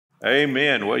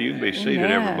Amen. Well, you can be seated,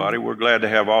 Amen. everybody. We're glad to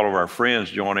have all of our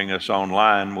friends joining us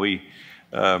online. We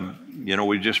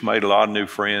just made a lot of new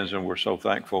friends, and we're so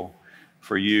thankful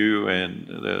for you and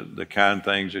the kind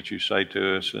things that you say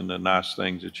to us and the nice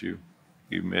things that you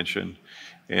mentioned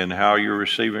and how you're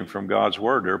receiving from God's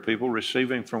Word. There are people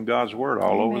receiving from God's Word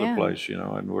all over the place,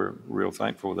 and we're real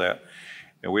thankful for that.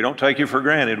 And we don't take you for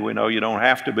granted. We know you don't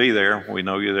have to be there. We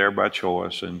know you're there by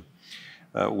choice. And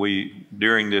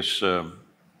during this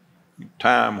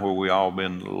time where we all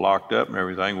been locked up and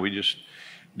everything, we just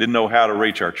didn't know how to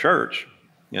reach our church.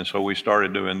 And so we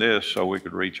started doing this so we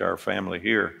could reach our family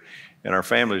here. And our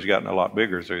family's gotten a lot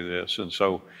bigger through this. And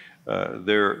so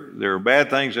there are bad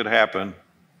things that happen,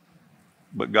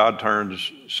 but God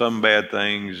turns some bad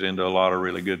things into a lot of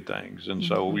really good things. And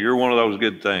so you're one of those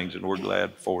good things, and we're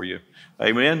glad for you.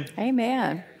 Amen?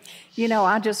 Amen. You know,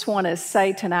 I just want to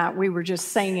say tonight, we were just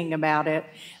singing about it,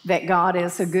 that God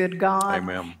is a good God.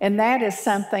 Amen. And that is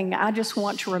something I just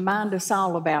want to remind us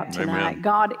all about tonight. Amen.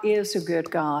 God is a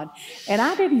good God. And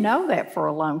I didn't know that for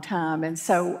a long time. And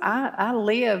so I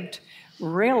lived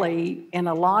really in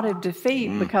a lot of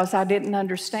defeat because I didn't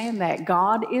understand that.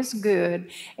 God is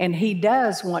good, and He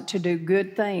does want to do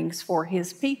good things for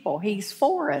His people. He's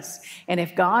for us. And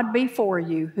if God be for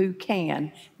you, who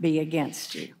can be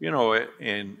against you? You know,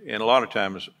 and a lot of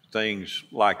times things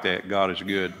like that, God is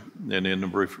good, and then the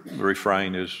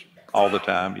refrain is all the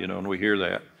time, and we hear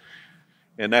that.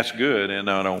 And that's good, and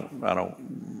I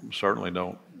certainly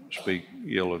don't speak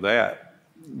ill of that.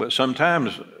 But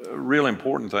sometimes real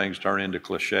important things turn into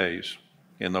cliches,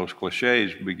 and those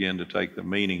cliches begin to take the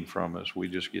meaning from us. We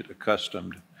just get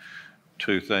accustomed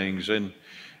to things. And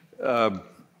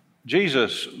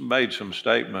Jesus made some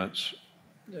statements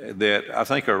that I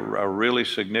think are really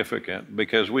significant,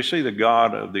 because we see the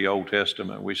God of the Old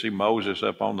Testament. We see Moses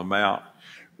up on the mount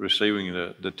receiving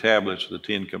the tablets, the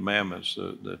Ten Commandments,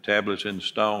 the tablets in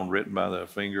stone written by the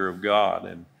finger of God.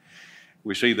 And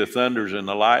we see the thunders and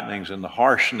the lightnings and the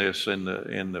harshness and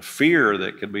the fear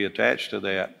that could be attached to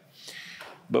that.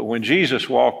 But when Jesus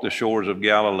walked the shores of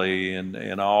Galilee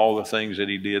and all the things that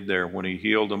He did there, when He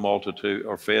healed the multitude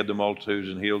or fed the multitudes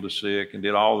and healed the sick and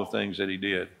did all the things that He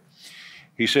did,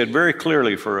 He said very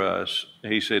clearly for us,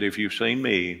 He said, if you've seen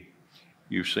me,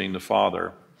 you've seen the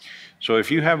Father. So if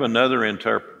you have another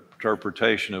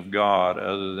interpretation of God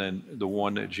other than the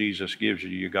one that Jesus gives you,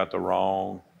 you got the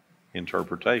wrong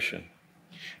interpretation.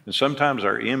 And sometimes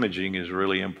our imaging is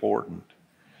really important.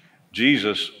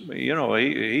 Jesus,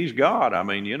 He's God. I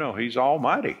mean, He's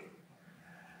almighty.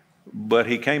 But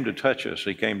He came to touch us.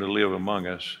 He came to live among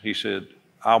us. He said,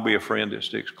 I'll be a friend that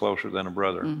sticks closer than a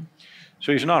brother.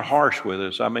 So He's not harsh with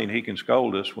us. I mean, He can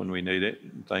scold us when we need it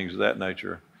and things of that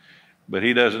nature. But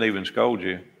He doesn't even scold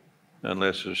you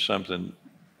unless there's something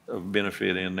of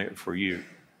benefit in there for you.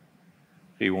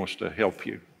 He wants to help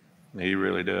you. He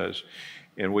really does.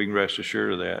 And we can rest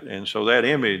assured of that. And so that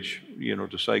image,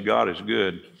 to say God is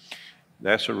good,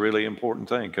 that's a really important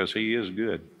thing, because He is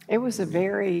good. It was a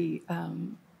very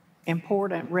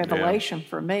important revelation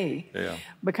for me. Yeah.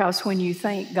 Because when you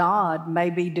think God may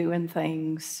be doing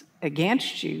things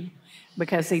against you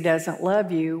because He doesn't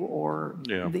love you, or,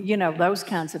 those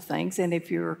kinds of things. And if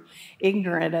you're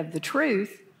ignorant of the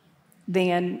truth,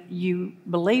 then you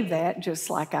believe that, just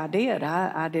like I did.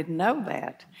 I didn't know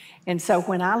that. And so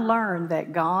when I learned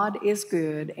that God is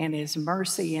good and His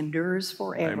mercy endures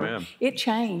forever, Amen. It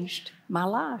changed my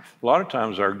life. A lot of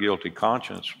times our guilty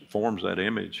conscience forms that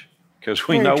image, because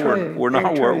we Very know true. we're Very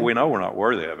not true. we know we're not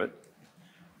worthy of it.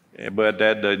 But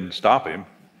that doesn't stop Him.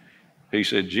 He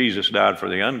said Jesus died for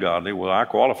the ungodly. Well, I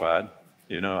qualified.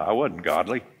 I wasn't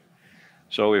godly.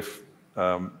 So if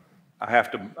I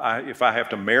have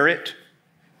to merit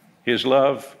His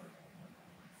love,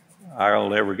 I'll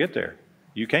never get there.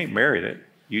 You can't merit it.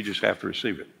 You just have to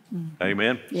receive it.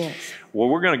 Amen? Yes. Well,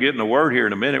 we're going to get in the Word here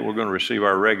in a minute. We're going to receive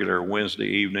our regular Wednesday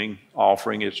evening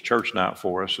offering. It's church night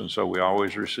for us, and so we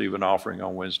always receive an offering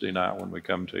on Wednesday night when we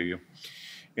come to you.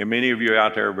 And many of you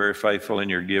out there are very faithful in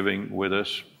your giving with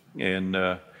us, and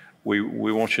we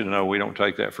want you to know we don't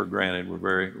take that for granted. We're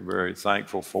very, very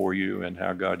thankful for you and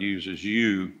how God uses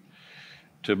you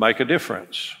to make a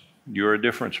difference. You're a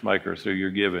difference maker through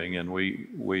your giving, and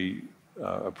we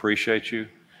appreciate you.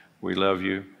 We love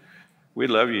you. We'd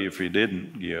love you if you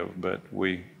didn't give, but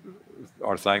we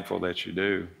are thankful that you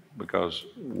do, because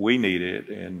we need it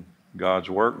and God's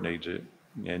work needs it,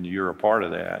 and you're a part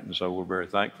of that, and so we're very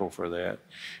thankful for that.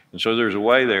 And so there's a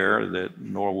way there that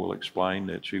Nora will explain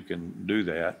that you can do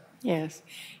that. Yes.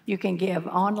 You can give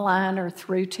online or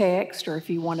through text, or if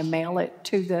you want to mail it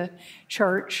to the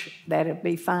church, that'd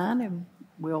be fine, and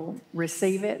we'll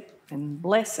receive it and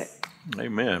bless it.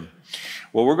 Amen.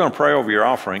 Well, we're going to pray over your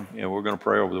offering, and we're going to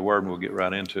pray over the word, and we'll get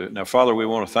right into it. Now, Father, we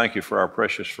want to thank you for our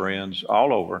precious friends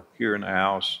all over here in the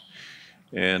house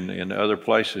and in other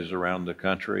places around the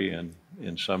country and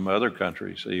in some other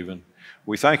countries even.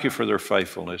 We thank you for their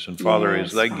faithfulness. And Father,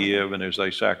 as they give and as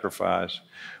they sacrifice,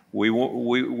 we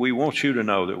want you to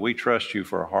know that we trust you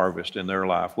for a harvest in their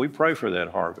life. We pray for that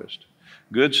harvest.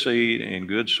 Good seed and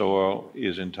good soil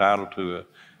is entitled to an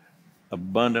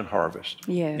abundant harvest.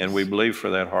 Yes. And we believe for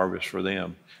that harvest for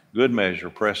them. Good measure,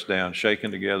 pressed down,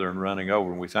 shaken together, and running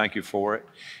over. And we thank you for it.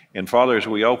 And Father, as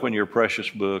we open your precious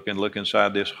book and look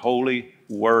inside this holy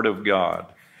word of God,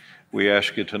 we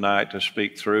ask you tonight to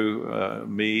speak through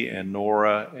me and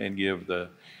Nora and give the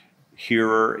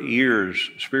hearer ears,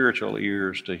 spiritual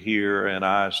ears to hear and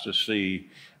eyes to see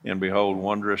and behold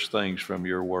wondrous things from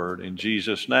your word. In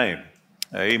Jesus' name,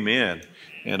 amen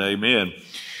and amen.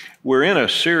 We're in a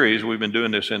series. We've been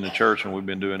doing this in the church, and we've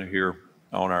been doing it here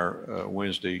on our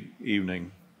Wednesday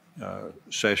evening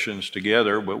sessions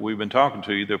together, but we've been talking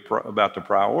to you about the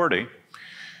priority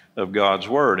of God's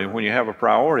word. And when you have a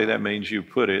priority, that means you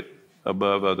put it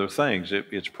above other things.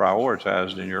 It's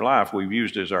prioritized in your life. We've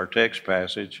used as our text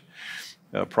passage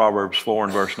Proverbs 4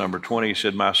 and verse number 20. He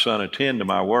said, "My son, attend to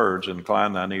my words and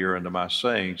incline thine ear unto my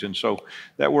sayings." And so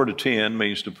that word attend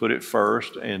means to put it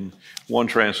first, and one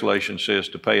translation says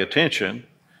to pay attention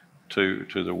to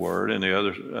the word, and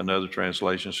another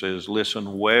translation says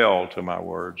listen well to my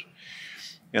words.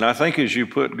 And I think as you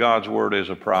put God's word as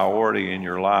a priority in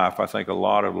your life, I think a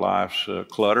lot of life's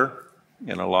clutter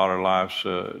and a lot of life's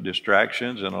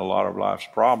distractions and a lot of life's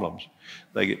problems,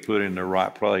 they get put in the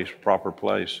right place, proper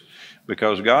place,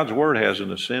 because God's word has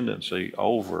an ascendancy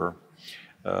over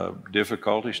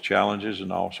difficulties, challenges,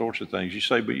 and all sorts of things. You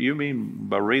say, but you mean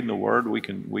by reading the word we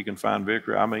can find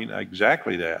victory? I mean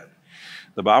exactly that.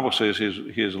 The Bible says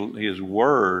his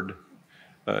word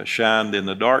shined in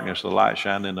the darkness. The light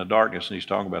shined in the darkness, and he's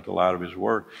talking about the light of his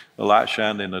word. The light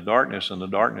shined in the darkness, and the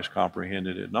darkness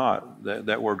comprehended it not.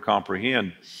 That word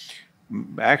comprehend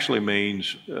actually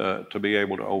means to be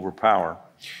able to overpower.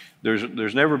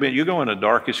 There's never been, you go in the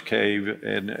darkest cave,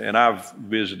 and I've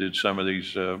visited some of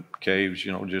these caves,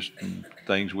 just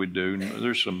things we do.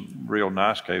 There's some real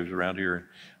nice caves around here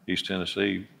in East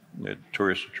Tennessee,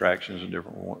 tourist attractions and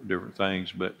different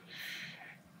things, but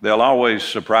they'll always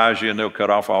surprise you, and they'll cut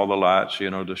off all the lights,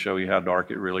 to show you how dark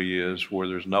it really is, where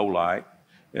there's no light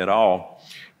at all.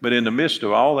 But in the midst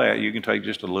of all that, you can take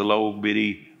just a little old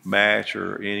bitty match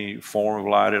or any form of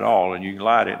light at all, and you can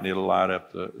light it, and it'll light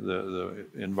up the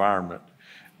environment.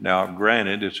 Now,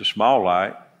 granted, it's a small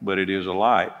light, but it is a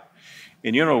light.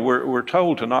 And we're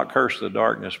told to not curse the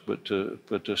darkness, but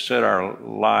to set our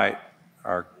light,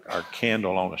 our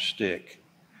candle on a stick.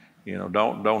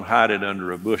 Don't hide it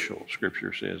under a bushel,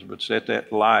 Scripture says, but set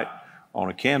that light on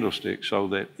a candlestick so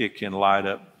that it can light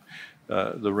up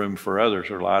the room for others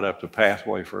or light up the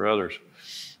pathway for others.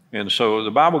 And so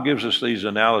the Bible gives us these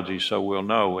analogies so we'll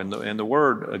know. And the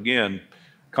word, again,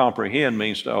 comprehend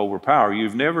means to overpower.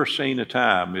 You've never seen a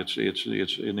time, it's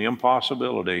an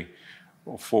impossibility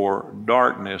for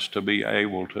darkness to be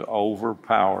able to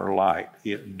overpower light.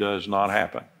 It does not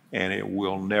happen, and it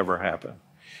will never happen.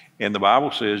 And the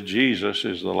Bible says Jesus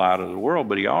is the light of the world,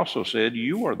 but he also said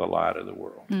you are the light of the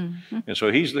world. Mm-hmm. And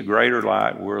so he's the greater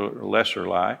light, we're lesser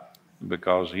light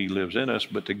because he lives in us,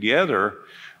 but together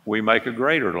we make a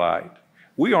greater light.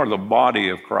 We are the body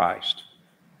of Christ.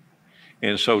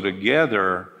 And so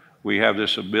together we have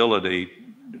this ability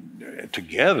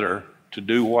together to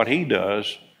do what he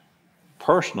does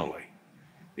personally.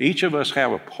 Each of us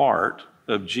have a part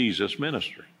of Jesus'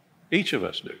 ministry. Each of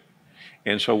us do.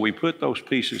 And so we put those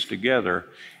pieces together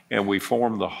and we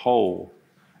form the whole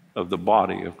of the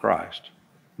body of Christ.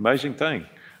 Amazing thing,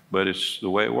 but it's the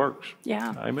way it works.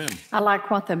 Yeah. Amen. I like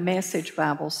what the Message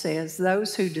Bible says.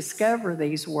 Those who discover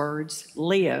these words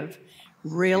live,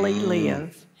 really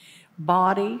live,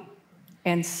 body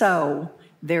and soul,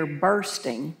 they're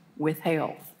bursting with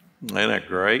health. Isn't that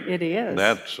great? It is.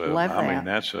 That's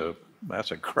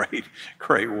a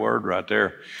great word right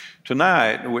there.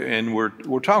 Tonight,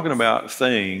 we're talking about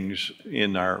things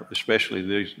in especially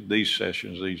these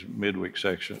sessions, these midweek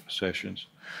sessions.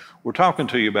 We're talking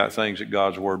to you about things that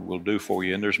God's word will do for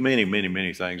you, and there's many, many,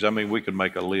 many things. I mean, we could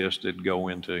make a list that'd go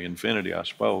into infinity, I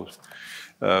suppose,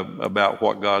 about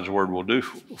what God's word will do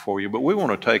for you. But we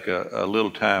want to take a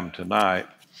little time tonight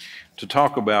to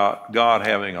talk about God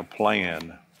having a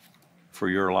plan for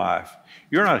your life.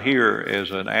 You're not here as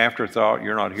an afterthought.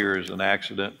 You're not here as an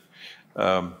accident.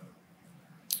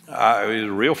 He's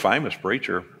a real famous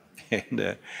preacher,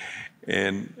 and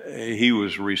And he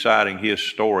was reciting his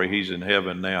story. He's in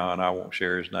heaven now, and I won't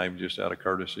share his name just out of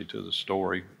courtesy to the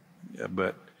story.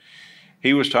 But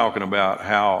he was talking about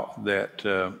how that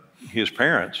his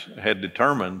parents had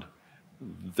determined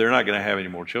they're not going to have any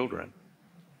more children.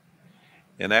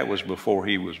 And that was before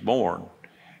he was born.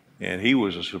 And he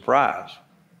was a surprise.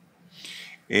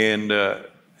 And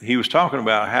he was talking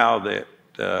about how that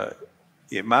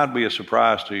it might be a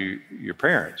surprise to your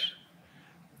parents,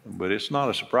 but it's not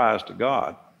a surprise to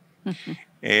God.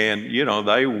 And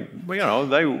they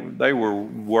were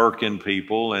working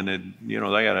people, and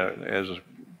they had as the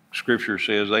Scripture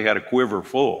says, they had a quiver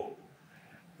full.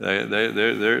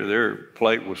 Their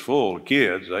plate was full of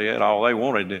kids. They had all they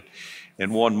wanted,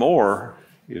 and one more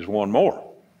is one more.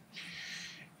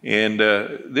 And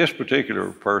this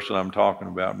particular person I'm talking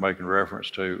about, making reference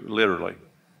to, literally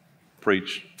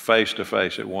preached face to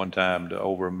face at one time to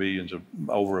over a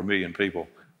million people.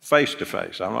 Face to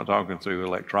face. I'm not talking through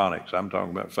electronics. I'm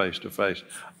talking about face to face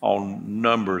on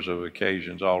numbers of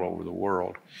occasions all over the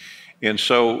world. And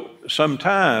so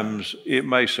sometimes it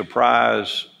may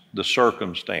surprise the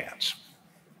circumstance.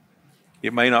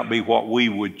 It may not be what we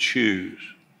would choose,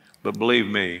 but believe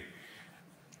me,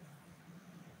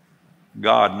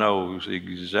 God knows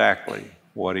exactly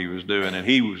what he was doing. And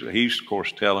he's of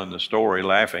course telling the story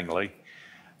laughingly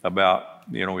about,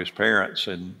 his parents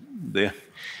and then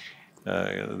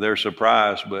their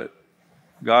surprise. But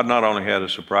God not only had a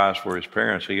surprise for his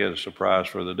parents, he had a surprise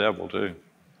for the devil too.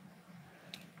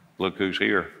 Look who's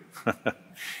here.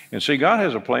 And see, God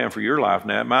has a plan for your life.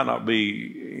 Now, it might not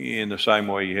be in the same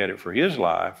way he had it for his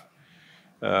life,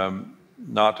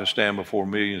 not to stand before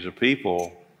millions of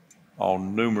people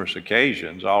on numerous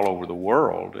occasions all over the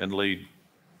world and lead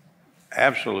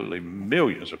absolutely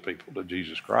millions of people to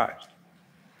Jesus Christ.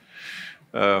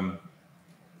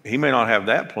 He may not have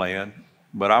that plan,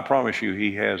 but I promise you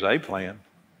he has a plan.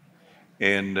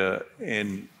 And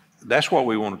that's what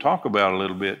we want to talk about a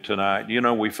little bit tonight.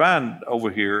 We find over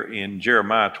here in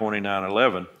Jeremiah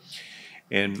 29:11,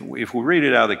 and if we read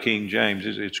it out of the King James,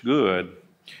 it's good.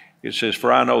 It says,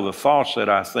 "For I know the thoughts that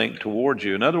I think towards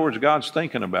you." In other words, God's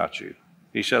thinking about you.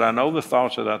 He said, "I know the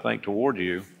thoughts that I think toward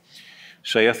you,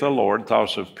 saith the Lord,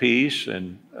 thoughts of peace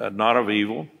and not of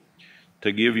evil,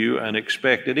 to give you an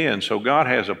expected end." So God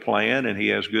has a plan, and he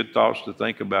has good thoughts to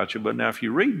think about you. But now if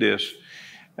you read this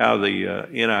out of the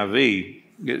NIV,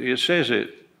 it says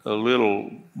it a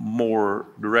little more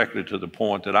directly to the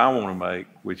point that I want to make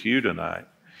with you tonight.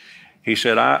 He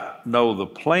said, "I know the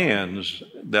plans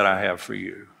that I have for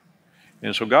you."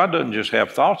 And so God doesn't just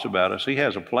have thoughts about us, he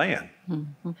has a plan.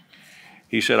 Mm-hmm.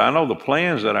 He said, "I know the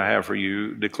plans that I have for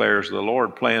you, declares the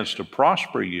Lord, plans to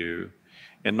prosper you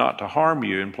and not to harm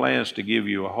you, and plans to give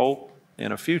you a hope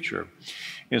and a future."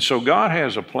 And so God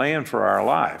has a plan for our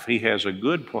life. He has a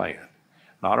good plan,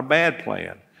 not a bad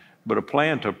plan, but a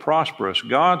plan to prosper us.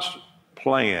 God's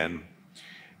plan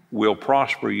will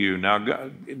prosper you. Now,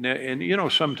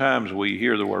 and sometimes we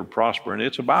hear the word prosper, and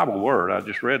it's a Bible word. I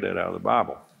just read that out of the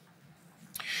Bible.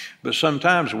 But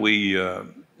sometimes we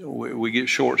get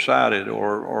short-sighted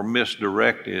or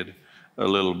misdirected a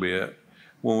little bit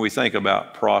when we think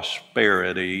about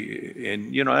prosperity.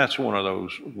 And, that's one of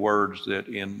those words that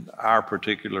in our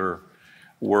particular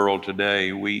world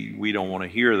today, we don't want to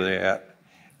hear that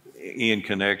in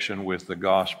connection with the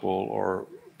gospel or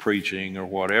preaching or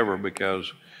whatever,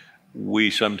 because we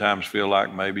sometimes feel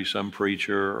like maybe some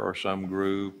preacher or some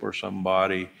group or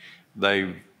somebody,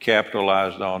 they've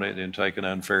capitalized on it and taken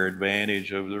unfair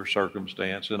advantage of their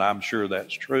circumstance, and I'm sure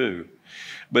that's true.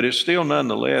 But it's still,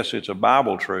 nonetheless, it's a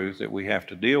Bible truth that we have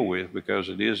to deal with because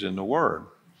it is in the Word.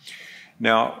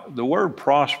 Now, the word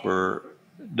prosper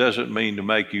doesn't mean to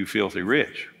make you filthy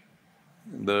rich.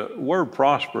 The word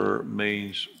prosper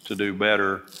means to do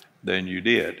better than you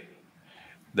did.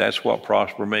 That's what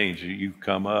prosper means. You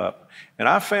come up. And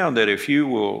I found that if you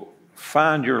will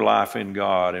find your life in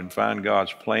God and find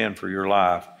God's plan for your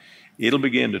life, it'll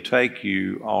begin to take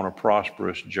you on a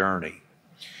prosperous journey.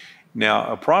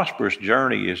 Now, a prosperous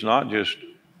journey is not just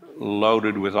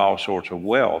loaded with all sorts of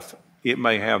wealth. It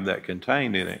may have that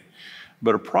contained in it.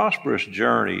 But a prosperous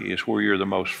journey is where you're the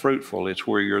most fruitful. It's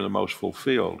where you're the most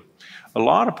fulfilled. A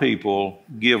lot of people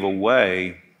give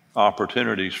away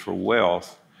opportunities for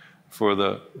wealth for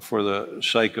the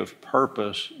sake of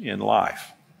purpose in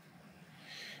life.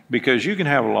 Because you can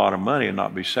have a lot of money and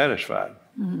not be satisfied.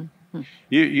 Mm-hmm.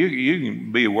 You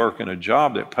can be working a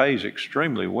job that pays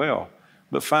extremely well,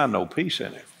 but find no peace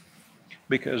in it.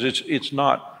 Because it's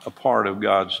not a part of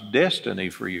God's destiny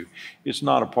for you. It's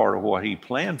not a part of what he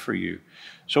planned for you.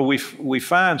 So we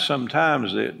find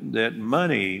sometimes that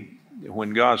money, when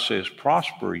God says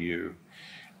prosper you,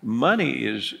 money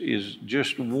is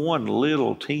just one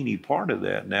little teeny part of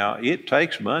that. Now, it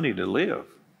takes money to live.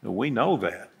 We know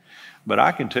that. But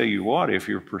I can tell you what, if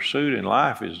your pursuit in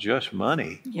life is just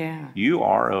money, you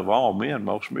are of all men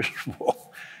most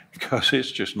miserable because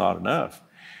it's just not enough.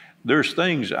 There's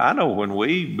things, I know when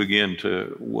we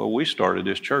we started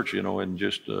this church, in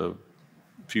just a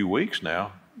few weeks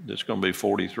now. It's going to be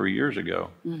 43 years ago.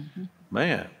 Mm-hmm.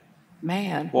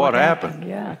 Man, what happened?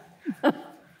 Yeah.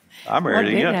 I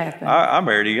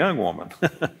married a young woman.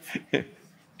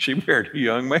 She married a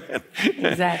young man.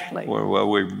 Exactly. Well,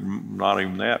 we're not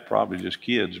even that, probably just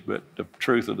kids. But the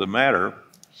truth of the matter,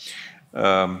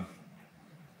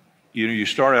 you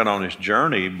start out on this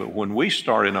journey. But when we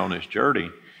started on this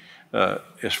journey,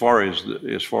 as far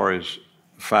as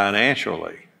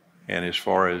financially and as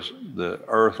far as the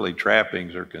earthly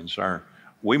trappings are concerned,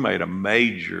 we made a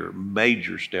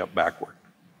major step backward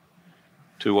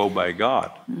to obey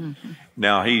God. Mm-hmm.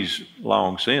 Now, He's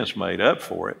long since made up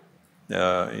for it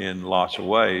in lots of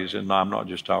ways. And I'm not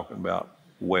just talking about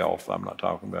wealth. I'm not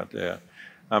talking about that.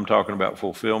 I'm talking about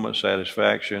fulfillment,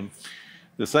 satisfaction,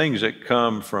 the things that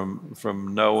come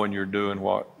from knowing you're doing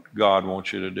what God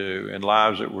wants you to do, and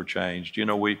lives that were changed.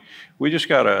 We just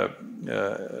got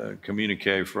a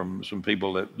communique from some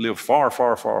people that live far,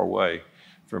 far, far away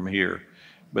from here,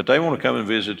 but they want to come and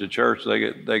visit the church.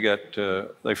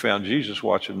 They found Jesus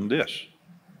watching this,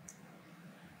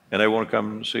 and they want to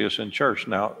come and see us in church.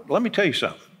 Now, let me tell you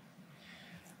something.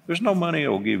 There's no money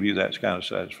that will give you that kind of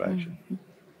satisfaction. Mm-hmm.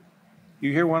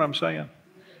 You hear what I'm saying?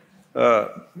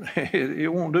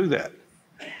 It won't do that.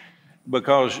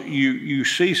 Because you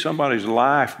see somebody's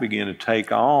life begin to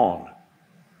take on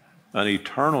an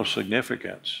eternal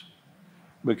significance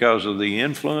because of the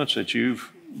influence that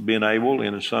you've been able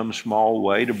in some small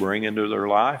way to bring into their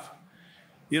life.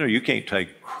 You can't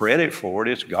take credit for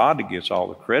it. It's God that gets all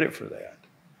the credit for that.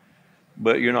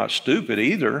 But you're not stupid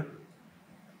either.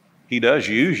 He does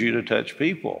use you to touch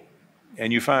people.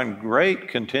 And you find great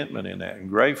contentment in that and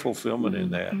great fulfillment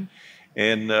in that.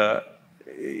 And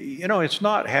it's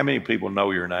not how many people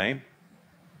know your name.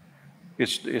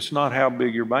 It's not how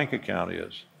big your bank account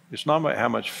is. It's not how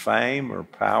much fame or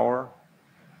power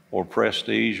or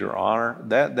prestige or honor.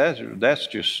 That's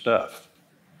just stuff.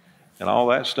 And all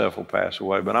that stuff will pass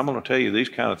away. But I'm going to tell you, these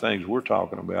kind of things we're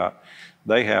talking about,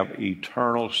 they have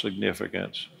eternal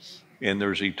significance. And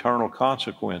there's eternal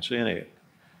consequence in it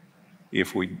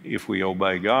if we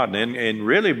obey God. And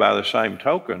really by the same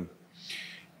token,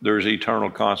 there's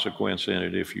eternal consequence in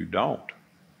it if you don't.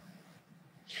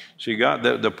 See, God,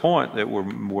 the point that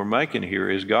we're making here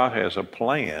is God has a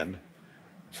plan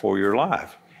for your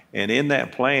life. And in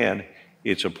that plan,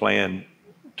 it's a plan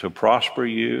to prosper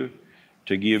you,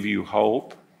 to give you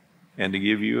hope, and to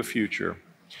give you a future.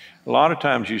 A lot of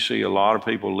times you see a lot of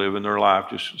people living their life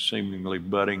just seemingly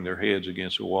butting their heads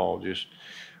against the wall, just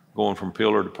going from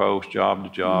pillar to post, job to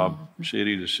job,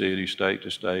 city to city, state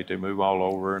to state. They move all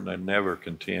over and they're never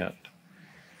content.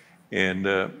 And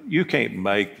you can't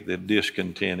make the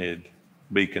discontented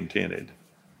be contented.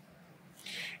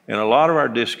 And a lot of our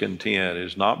discontent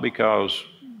is not because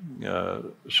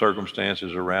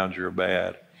circumstances around you are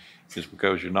bad. It's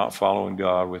because you're not following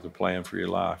God with a plan for your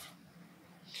life.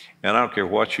 And I don't care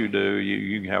what you do.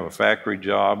 You can have a factory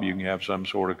job. You can have some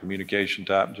sort of communication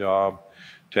type job,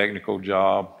 technical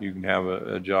job. You can have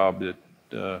a job that,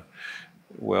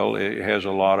 it has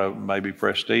a lot of maybe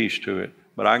prestige to it.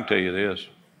 But I can tell you this,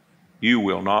 you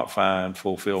will not find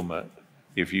fulfillment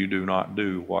if you do not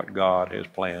do what God has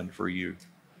planned for you.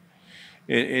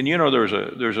 And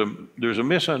there's a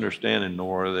misunderstanding,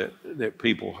 Nora, that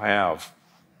people have.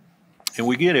 And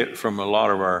we get it from a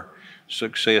lot of our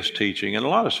success teaching. And a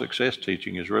lot of success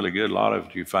teaching is really good. A lot of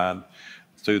it you find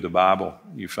through the Bible.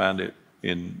 You find it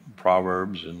in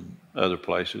Proverbs and other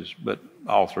places, but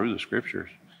all through the scriptures.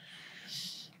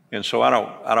 And so I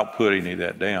don't put any of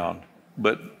that down.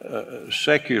 But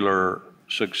secular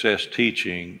success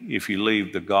teaching, if you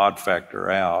leave the God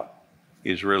factor out,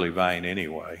 is really vain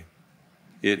anyway.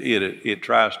 It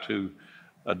tries to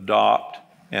adopt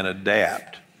and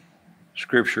adapt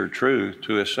Scripture truth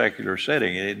to a secular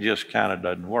setting, and it just kind of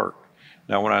doesn't work.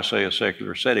 Now, when I say a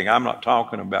secular setting, I'm not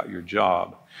talking about your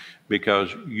job, because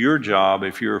your job,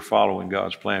 if you're following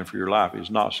God's plan for your life,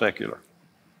 is not secular.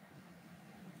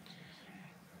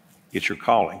 It's your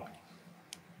calling.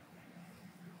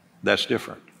 That's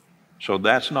different. So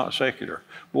that's not secular.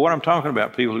 But what I'm talking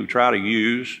about, people who try to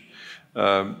use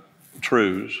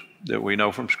truths that we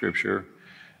know from Scripture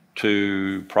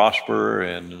to prosper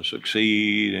and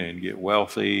succeed and get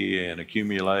wealthy and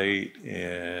accumulate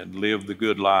and live the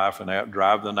good life and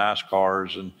drive the nice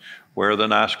cars and wear the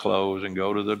nice clothes and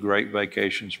go to the great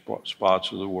vacation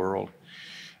spots of the world.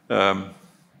 Well,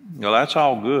 that's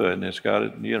all good, and it's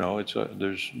got, you know,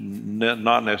 there's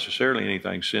not necessarily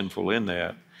anything sinful in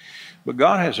that. But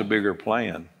God has a bigger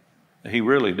plan. He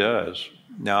really does.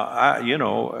 Now,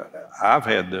 I've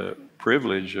had the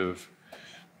privilege of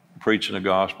preaching the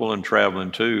gospel and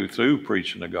traveling through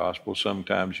preaching the gospel.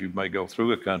 Sometimes you may go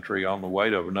through a country on the way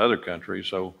to another country,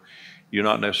 so you're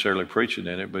not necessarily preaching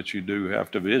in it, but you do have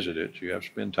to visit it. You have to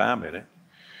spend time in it.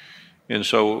 And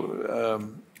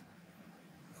so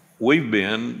we've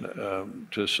been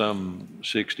to some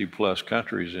 60 plus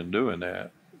countries in doing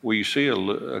that. We see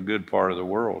a good part of the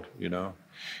world, you know.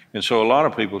 And so a lot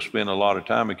of people spend a lot of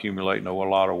time accumulating a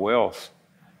lot of wealth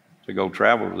to go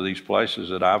travel to these places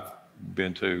that I've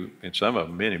been to, and some of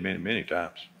them many, many, many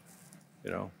times,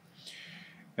 you know.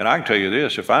 And I can tell you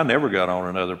this, if I never got on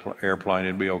another airplane,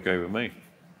 it'd be okay with me.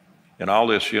 And all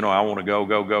this, you know, I want to go.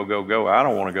 I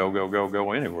don't want to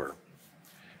go anywhere.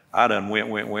 I done went.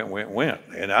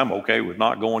 And I'm okay with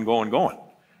not going.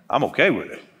 I'm okay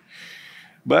with it.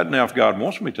 But now if God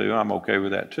wants me to, I'm okay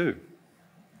with that too.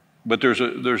 But there's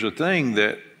a thing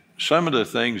that some of the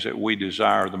things that we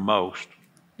desire the most,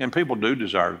 and people do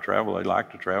desire to travel, they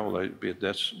like to travel,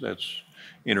 that's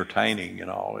entertaining and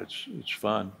all, it's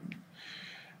fun.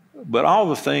 But all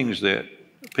the things that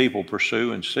people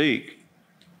pursue and seek,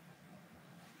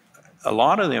 a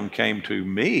lot of them came to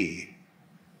me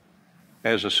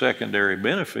as a secondary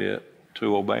benefit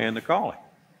to obeying the calling.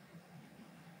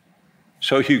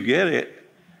 So you get it,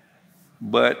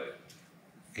 but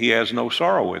he has no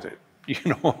sorrow with it. You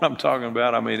know what I'm talking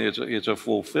about? I mean, it's a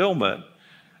fulfillment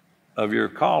of your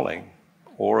calling,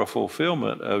 or a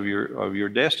fulfillment of your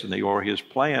destiny, or his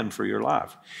plan for your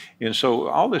life. And so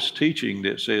all this teaching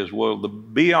that says, well,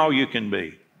 be all you can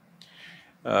be,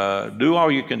 do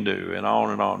all you can do, and on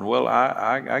and on. Well,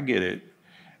 I get it.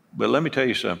 But let me tell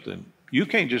you something. You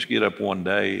can't just get up one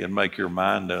day and make your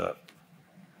mind up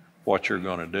what you're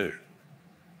going to do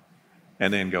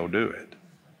and then go do it.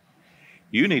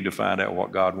 You need to find out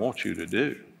what God wants you to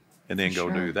do and then go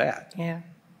do that. Yeah.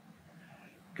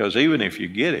 Because even if you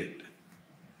get it,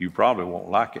 you probably won't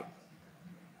like it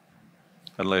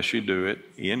unless you do it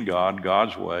in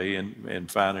God's way,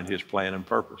 and finding his plan and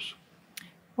purpose.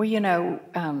 Well, you know,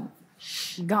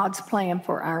 God's plan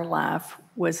for our life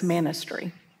was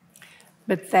ministry.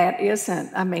 But that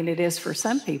isn't, I mean, it is for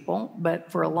some people,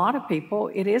 but for a lot of people,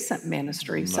 it isn't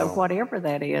ministry. No. So whatever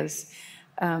that is,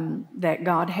 that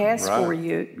God has for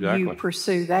you, exactly. You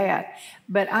pursue that.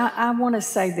 But I want to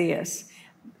say this.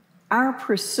 Our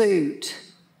pursuit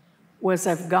was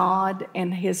of God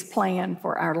and his plan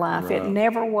for our life. Right. It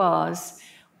never was,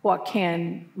 what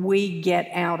can we get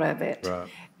out of it? Right.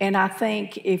 And I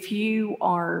think if you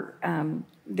are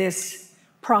this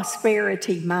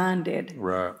prosperity-minded,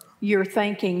 right. You're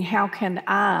thinking, how can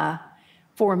I,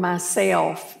 for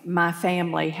myself, my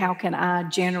family, how can I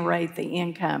generate the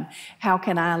income? How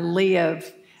can I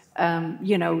live,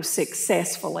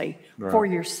 successfully for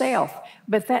yourself?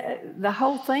 But the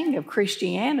whole thing of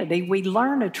Christianity, we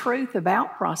learn a truth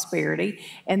about prosperity,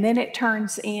 and then it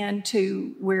turns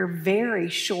into we're very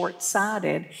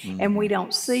short-sighted, and we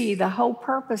don't see the whole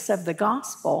purpose of the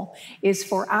gospel is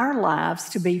for our lives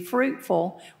to be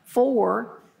fruitful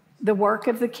for the work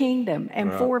of the kingdom,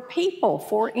 and for people,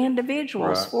 for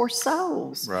individuals, for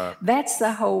souls. Right. That's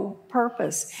the whole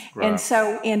purpose. Right. And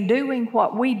so in doing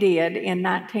what we did in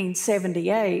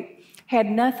 1978 had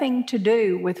nothing to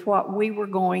do with what we were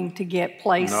going to get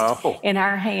placed in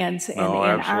our hands and in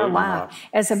our life. Not.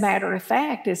 As a matter of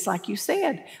fact, it's like you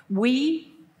said,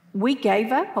 we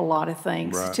gave up a lot of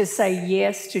things to say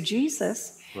yes to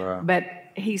Jesus, but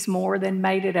he's more than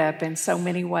made it up in so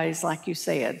many ways, like you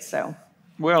said, so.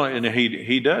 Well, and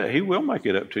he does. He will make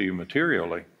it up to you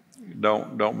materially.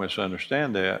 Don't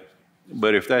misunderstand that.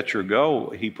 But if that's your goal,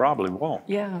 he probably won't.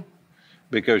 Yeah.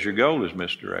 Because your goal is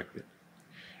misdirected.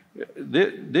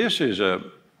 This is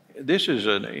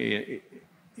an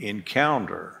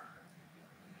encounter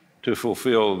to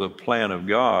fulfill the plan of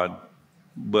God,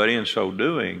 but in so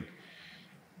doing,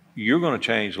 you're going to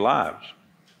change lives.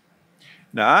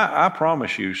 Now, I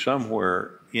promise you,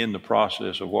 somewhere in the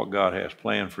process of what God has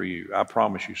planned for you, I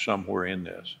promise you, somewhere in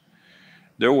this,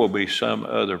 there will be some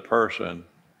other person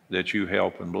that you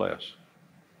help and bless.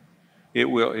 It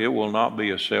will not be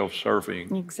a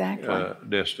self-serving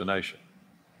destination.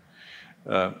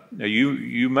 Now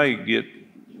you may get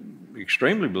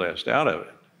extremely blessed out of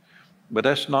it, but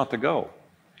that's not the goal.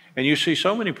 And you see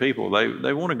so many people,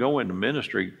 they want to go into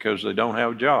ministry because they don't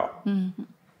have a job. Mm-hmm.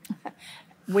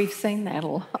 We've seen that a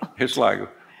lot. It's like,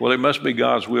 well, it must be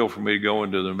God's will for me to go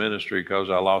into the ministry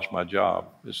because I lost my job.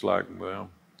 It's like,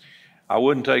 well, I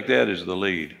wouldn't take that as the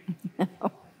lead.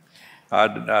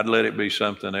 I'd let it be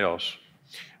something else.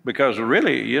 Because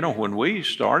really, you know, when we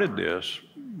started this,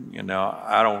 you know,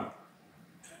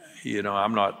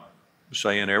 I'm not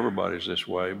saying everybody's this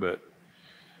way, but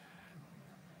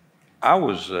I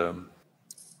was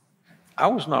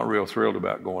not real thrilled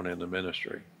about going in the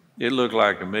ministry. It looked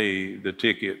like to me the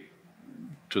ticket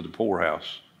to the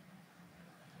poorhouse.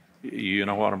 You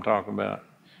know what I'm talking about?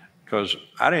 Because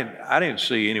I didn't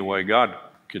see any way God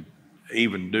could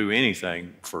even do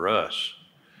anything for us.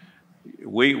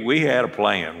 We had a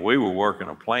plan. We were working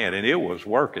a plan, and it was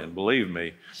working, believe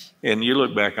me. And you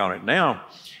look back on it now,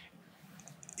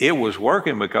 it was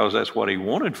working because that's what he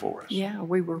wanted for us. Yeah,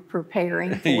 we were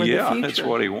preparing for the future. Yeah, that's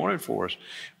what he wanted for us.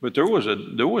 But there was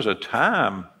a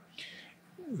time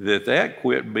that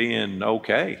quit being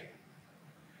okay.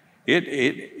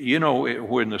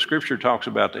 When the scripture talks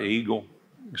about the eagle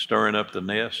stirring up the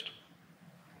nest.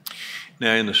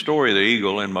 Now, in the story of the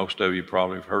eagle, and most of you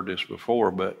probably have heard this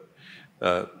before, but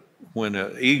when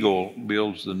an eagle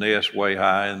builds the nest way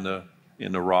high in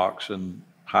the rocks and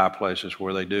high places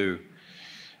where they do,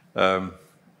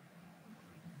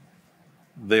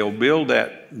 they'll build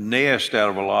that nest out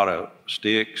of a lot of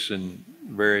sticks and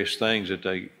various things that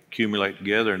they accumulate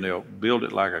together, and they'll build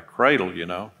it like a cradle, you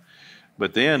know.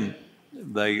 But then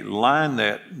they line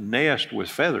that nest with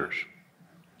feathers.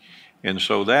 And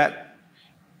so that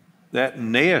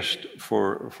nest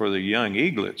for the young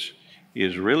eaglets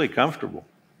is really comfortable.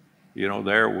 You know,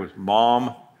 there with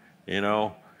mom, you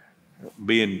know,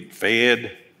 being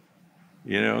fed,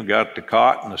 you know, got the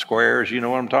cot and the squares, you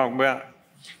know what I'm talking about?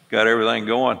 Got everything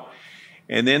going.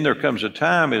 And then there comes a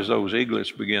time as those eaglets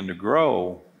begin to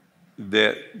grow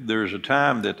that there's a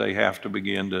time that they have to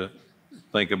begin to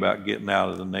think about getting out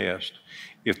of the nest.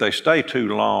 If they stay too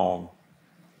long,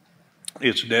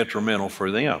 it's detrimental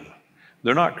for them.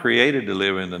 They're not created to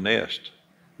live in the nest.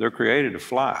 They're created to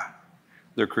fly.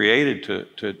 They're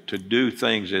created to do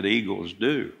things that eagles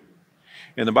do.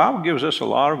 And the Bible gives us a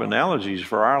lot of analogies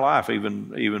for our life,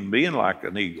 even being like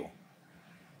an eagle.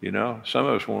 You know, some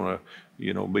of us want to,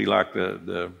 you know, be like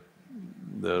the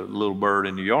little bird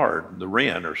in the yard, the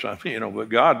wren or something, you know, but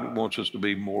God wants us to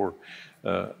be more,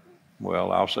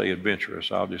 well, I'll say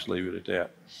adventurous. I'll just leave it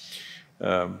at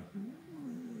that.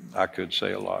 I could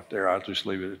say a lot there. I'll just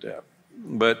leave it at that.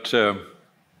 But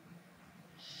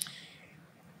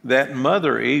that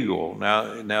mother eagle,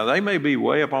 now they may be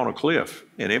way up on a cliff,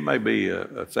 and it may be a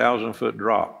 1,000-foot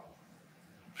drop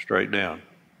straight down.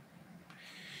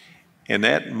 And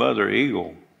that mother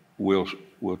eagle will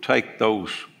take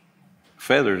those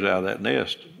feathers out of that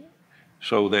nest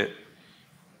so that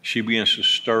she begins to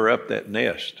stir up that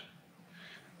nest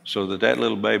so that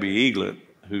little baby eaglet,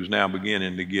 who's now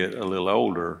beginning to get a little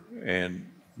older and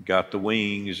got the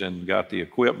wings and got the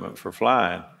equipment for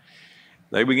flying,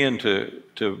 they begin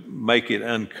to make it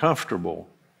uncomfortable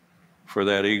for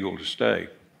that eagle to stay.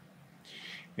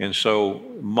 And so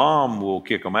mom will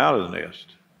kick them out of the nest.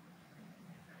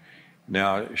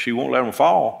 Now, she won't let them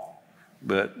fall,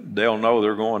 but they'll know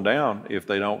they're going down if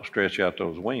they don't stretch out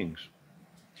those wings.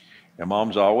 And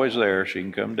mom's always there. She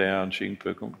can come down. She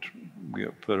can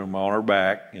put them on her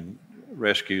back and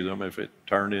rescue them if it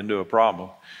turned into a problem.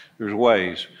 There's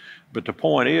ways. But the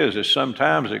point is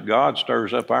sometimes that God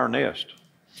stirs up our nest.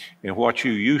 And what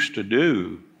you used to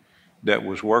do that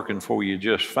was working for you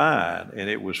just fine, and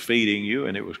it was feeding you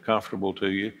and it was comfortable to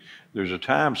you, there's a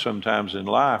time sometimes in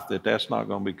life that's not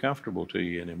going to be comfortable to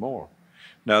you anymore.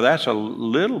 Now, that's a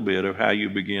little bit of how you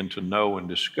begin to know and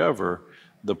discover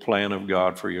the plan of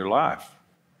God for your life.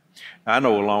 I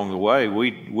know along the way,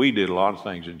 we did a lot of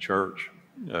things in church.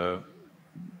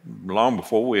 Long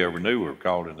before we ever knew we were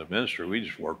called into ministry, we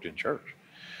just worked in church.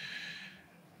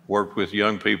 Worked with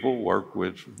young people, worked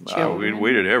with,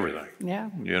 we did everything. Yeah.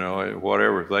 You know,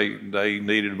 whatever. If they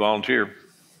needed a volunteer,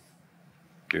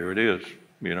 here it is.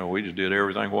 You know, we just did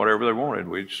everything, whatever they wanted.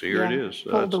 Here it is.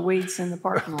 Pull the weeds in the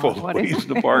parking lot. Pull the weeds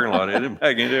in the parking lot. It didn't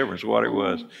make any difference what it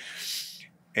was.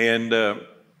 And a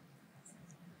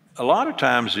lot of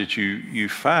times that you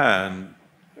find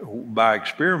by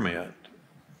experiment,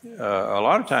 a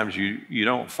lot of times you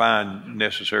don't find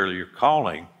necessarily your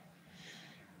calling.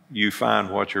 You find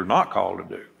what you're not called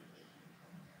to do.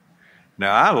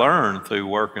 Now, I learned through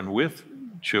working with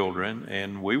children,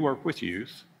 and we work with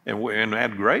youth, and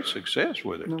had great success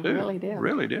with it too. Really did.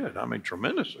 Really did. I mean,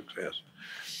 tremendous success.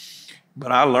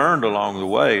 But I learned along the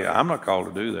way, I'm not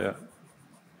called to do that.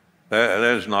 That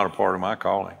is not a part of my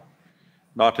calling.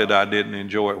 Not that I didn't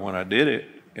enjoy it when I did it,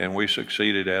 and we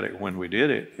succeeded at it when we did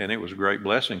it, and it was a great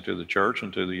blessing to the church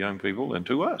and to the young people and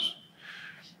to us.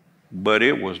 But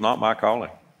it was not my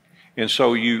calling. And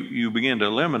so you begin to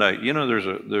eliminate, you know,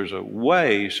 there's a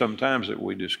way sometimes that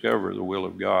we discover the will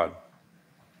of God.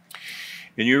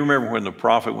 And you remember when the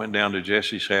prophet went down to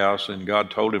Jesse's house and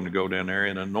God told him to go down there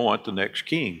and anoint the next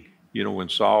king. You know, when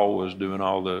Saul was doing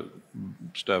all the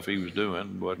stuff he was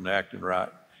doing, wasn't acting right.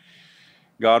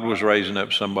 God was raising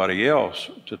up somebody else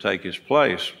to take his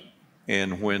place.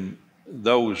 And when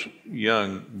those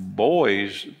young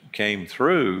boys came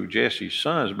through, Jesse's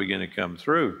sons began to come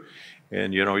through.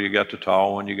 And, you know, you got the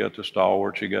tall one, you got the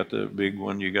stalwart, you got the big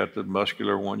one, you got the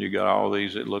muscular one, you got all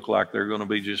these that look like they're going to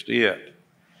be just it.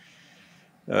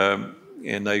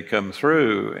 And they come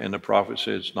through, and the prophet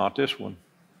said, it's not this one.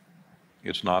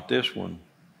 It's not this one.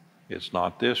 It's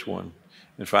not this one.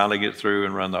 And finally get through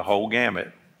and run the whole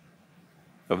gamut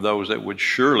of those that would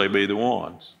surely be the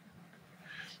ones.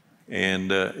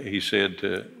 And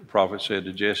the prophet said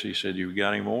to Jesse, he said, you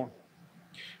got any more?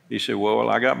 He said, well,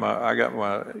 I got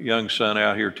my young son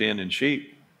out here tending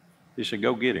sheep. He said,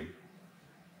 go get him.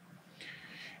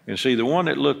 And see, the one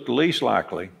that looked least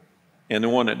likely and the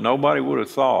one that nobody would have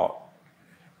thought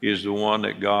is the one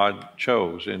that God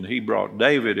chose. And he brought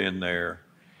David in there,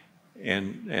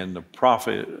 and the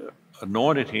prophet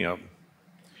anointed him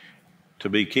to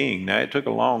be king. Now, it took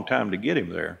a long time to get him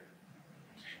there,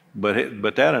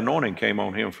 but that anointing came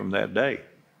on him from that day.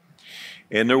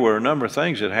 And there were a number of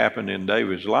things that happened in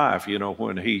David's life. You know,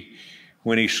 when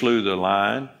he slew the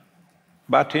lion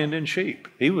by tending sheep,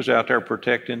 he was out there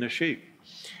protecting the sheep.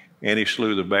 And he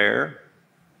slew the bear.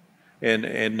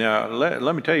 And now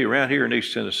let me tell you, around here in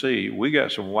East Tennessee, we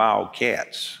got some wild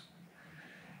cats.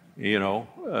 You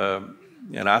know,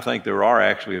 and I think there are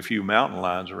actually a few mountain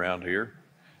lions around here.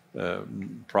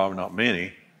 Probably not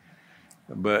many,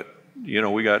 but you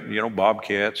know, we got, you know,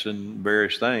 bobcats and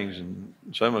various things, and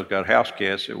some of us got house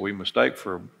cats that we mistake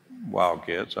for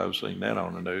wildcats. I've seen that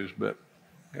on the news, but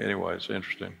anyway, it's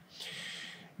interesting.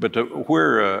 But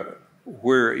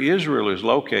where Israel is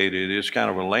located is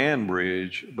kind of a land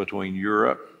bridge between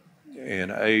Europe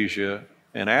and Asia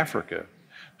and Africa.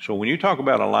 So when you talk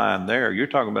about a lion there, you're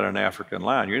talking about an African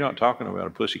lion. You're not talking about a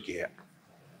pussycat.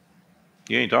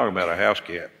 You ain't talking about a house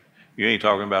cat. You ain't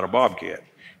talking about a bobcat.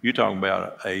 You're talking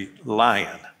about a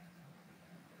lion.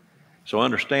 So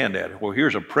understand that. Well,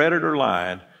 here's a predator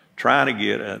lion trying to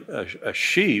get a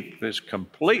sheep that's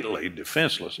completely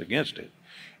defenseless against it.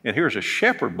 And here's a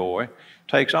shepherd boy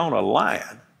takes on a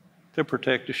lion to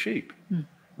protect the sheep. Now,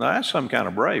 that's some kind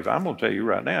of brave. I'm going to tell you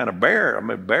right now. And a bear, I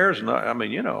mean, bear's not, I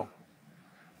mean, you know,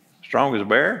 strong as a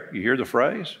bear. You hear the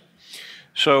phrase?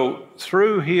 So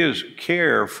through his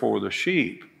care for the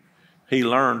sheep, he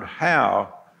learned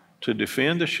how to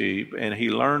defend the sheep, and he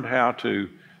learned how to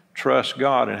trust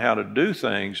God and how to do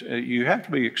things. You have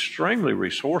to be extremely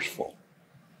resourceful.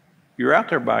 You're out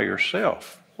there by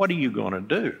yourself. What are you going to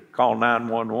do? Call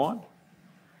 911?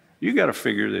 You got to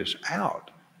figure this out.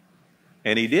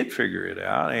 And he did figure it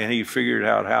out, and he figured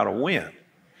out how to win.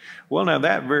 Well, now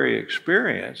that very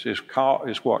experience is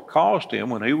what caused him,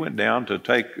 when he went down to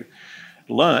take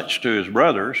lunch to his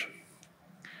brothers,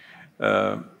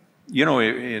 you know,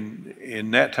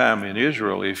 in that time in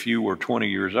Israel, if you were 20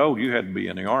 years old, you had to be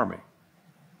in the army.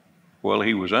 Well,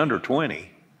 he was under 20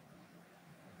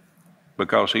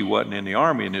 because he wasn't in the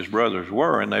army, and his brothers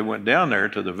were, and they went down there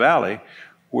to the valley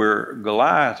where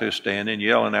Goliath is standing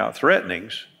yelling out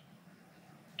threatenings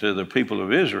to the people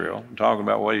of Israel, talking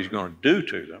about what he's going to do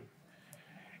to them.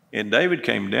 And David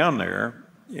came down there,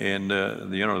 and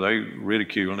you know, they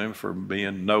ridiculed him for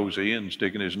being nosy and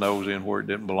sticking his nose in where it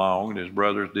didn't belong, and his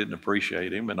brothers didn't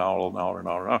appreciate him, and all.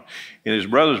 And his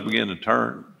brothers began to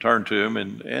turn to him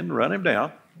and run him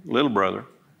down, little brother.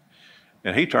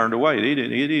 And he turned away. He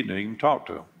didn't even talk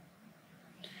to him.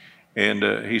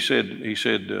 And he said,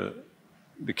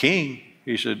 the king,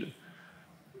 he said,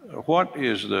 what's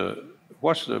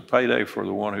the payday for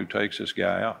the one who takes this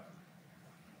guy out?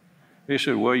 He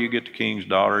said, well, you get the king's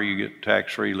daughter, you get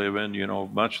tax-free living, you know, a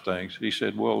bunch of things. He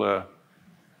said, well,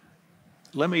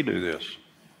 let me do this.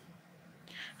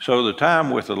 So the time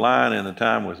with the lion and the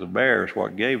time with the bear is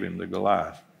what gave him the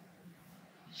Goliath.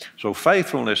 So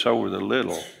faithfulness over the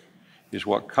little is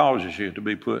what causes you to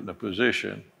be put in a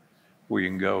position where you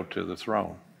can go to the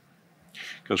throne.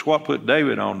 Because what put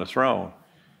David on the throne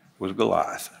was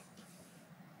Goliath.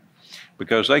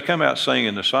 Because they come out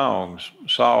singing the songs,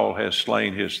 Saul has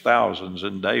slain his thousands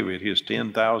and David his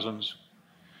 10,000s.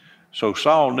 So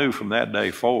Saul knew from that day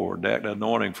forward that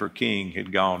anointing for king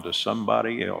had gone to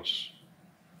somebody else.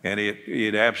 And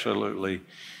it absolutely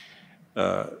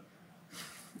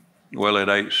Well, it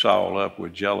ate Saul up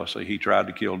with jealousy. He tried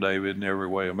to kill David in every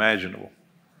way imaginable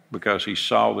because he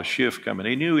saw the shift coming.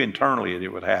 He knew internally it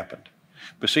would happen.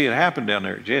 But see, it happened down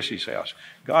there at Jesse's house.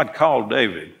 God called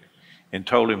David and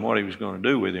told him what he was going to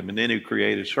do with him, and then he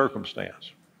created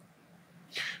circumstance.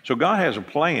 So God has a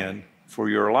plan for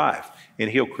your life, and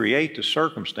he'll create the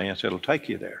circumstance that'll take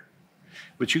you there.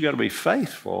 But you got to be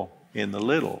faithful in the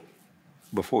little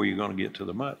before you're going to get to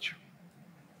the much.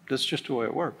 That's just the way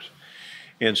it works.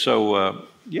 And so,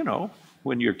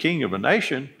 when you're king of a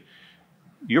nation,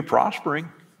 you're prospering,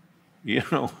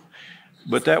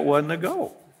 but that wasn't the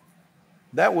goal.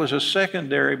 That was a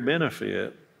secondary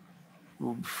benefit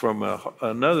from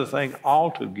another thing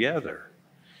altogether.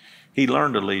 He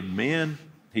learned to lead men.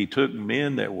 He took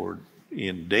men that were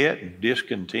in debt and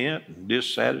discontent and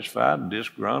dissatisfied and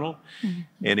disgruntled,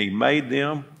 and he made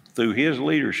them, through his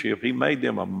leadership, he made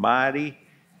them a mighty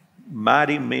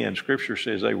men. Scripture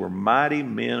says they were mighty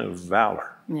men of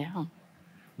valor. Yeah.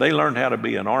 They learned how to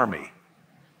be an army.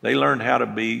 They learned how to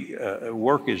be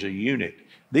work as a unit.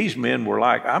 These men were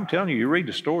like, I'm telling you, you read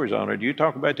the stories on it, you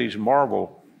talk about these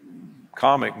Marvel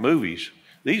comic movies.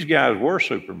 These guys were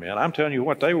supermen. I'm telling you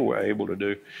what they were able to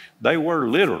do. They were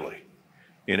literally,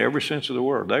 in every sense of the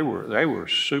word, they were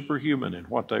superhuman in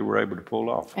what they were able to pull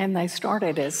off. And they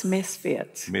started as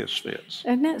misfits. Misfits.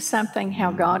 Isn't it something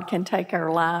how God can take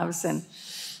our lives and,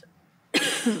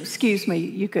 excuse me,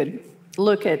 you could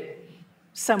look at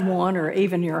someone or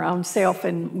even your own self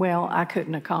and, well, I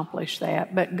couldn't accomplish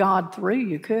that, but God through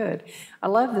you could. I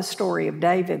love the story of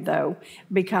David, though,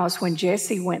 because when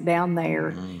Jesse went down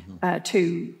there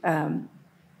to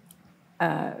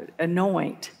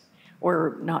anoint,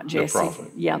 or not Jesse,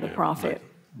 the prophet,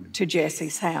 to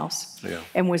Jesse's house,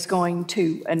 and was going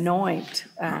to anoint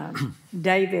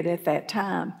David at that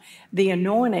time. The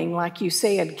anointing, like you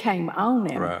said, came on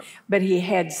him, but he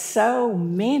had so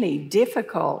many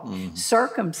difficult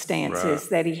circumstances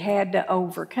that he had to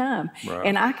overcome.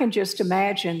 And I can just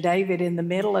imagine David in the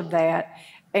middle of that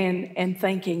and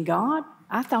thinking, God,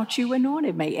 I thought you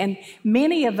anointed me. And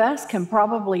many of us can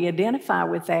probably identify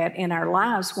with that in our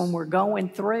lives when we're going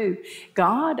through,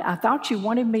 God, I thought you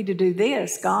wanted me to do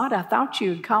this. God, I thought you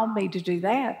had called me to do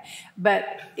that.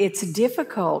 But it's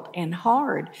difficult and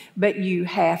hard, but you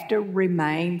have to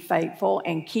remain faithful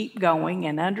and keep going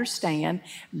and understand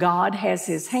God has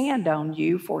his hand on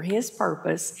you for his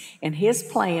purpose and his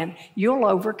plan. You'll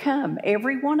overcome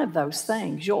every one of those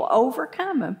things. You'll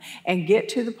overcome them and get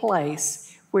to the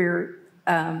place where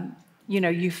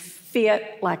you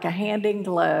fit like a hand in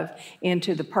glove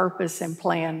into the purpose and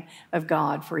plan of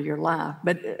God for your life.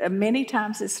 But many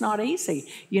times it's not easy.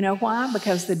 You know why?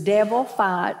 Because the devil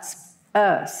fights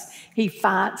us. He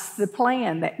fights the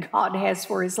plan that God has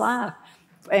for his life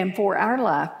and for our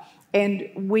life. And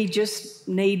we just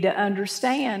need to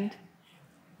understand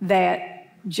that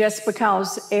just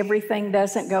because everything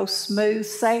doesn't go smooth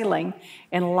sailing,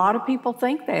 and a lot of people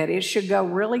think that it should go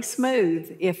really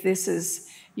smooth if this is,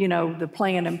 the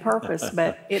plan and purpose,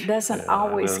 but it doesn't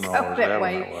always go that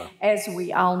way, as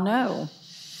we all know.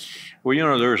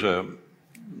 Well,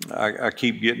 I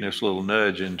keep getting this little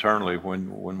nudge internally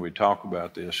when we talk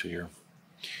about this here,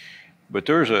 but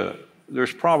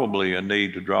there's probably a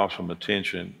need to draw some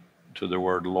attention to the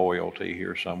word loyalty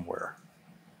here somewhere,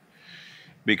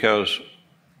 because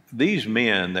these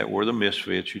men that were the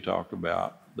misfits you talked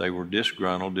about, they were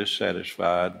disgruntled,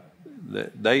 dissatisfied.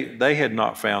 They had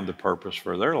not found the purpose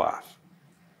for their life.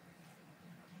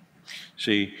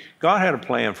 See, God had a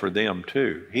plan for them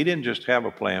too. He didn't just have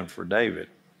a plan for David.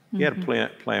 He had a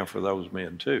plan for those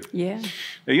men too. Yeah.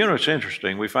 Now, it's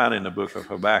interesting. We find in the book of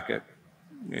Habakkuk,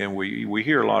 and we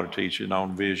hear a lot of teaching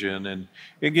on vision. And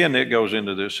again, it goes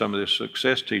into some of this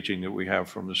success teaching that we have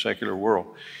from the secular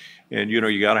world. And, you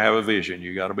got to have a vision.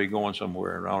 You got to be going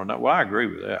somewhere and on and on. Well, I agree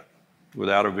with that.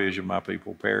 Without a vision, my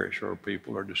people perish or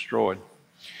people are destroyed.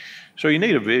 So you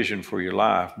need a vision for your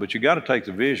life, but you got to take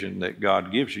the vision that God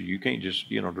gives you. You can't just,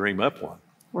 dream up one.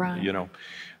 Right.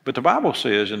 But the Bible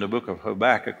says in the book of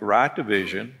Habakkuk, write the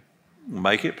vision,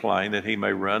 make it plain that he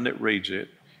may run that reads it.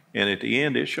 And at the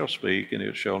end, it shall speak and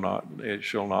it shall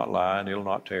not lie and it'll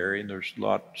not tarry. And there's a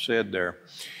lot said there.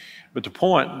 But the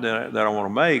point that I want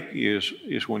to make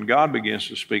is when God begins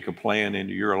to speak a plan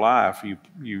into your life,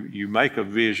 you make a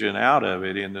vision out of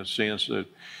it, in the sense that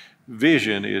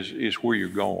vision is where you're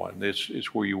going.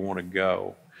 It's where you want to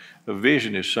go. A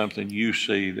vision is something you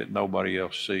see that nobody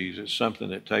else sees. It's something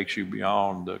that takes you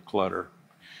beyond the clutter,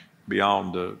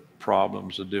 beyond the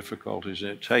problems, the difficulties,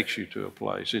 and it takes you to a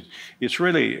place. It's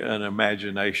really an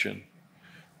imagination.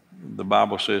 The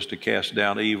Bible says to cast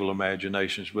down evil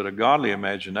imaginations, but a godly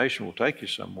imagination will take you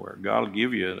somewhere. God will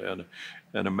give you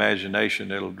an imagination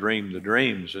that'll dream the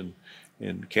dreams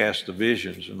and cast the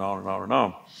visions and on and on and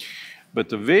on. But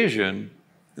the vision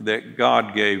that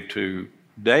God gave to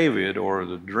David, or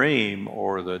the dream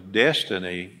or the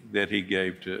destiny that he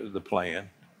gave to the plan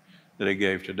that he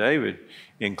gave to David,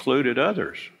 included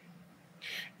others.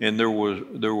 And there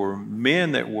were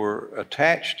men that were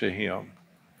attached to him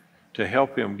to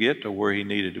help him get to where he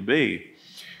needed to be.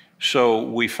 So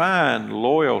we find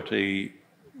loyalty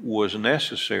was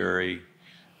necessary,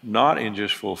 not in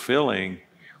just fulfilling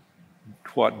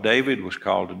what David was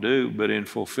called to do, but in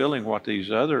fulfilling what these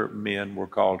other men were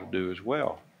called to do as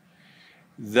well.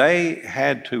 They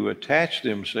had to attach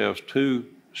themselves to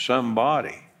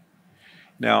somebody.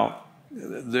 Now,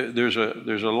 there's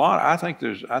a lot. I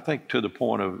think to the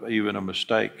point of even a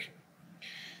mistake.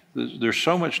 There's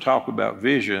so much talk about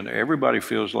vision. Everybody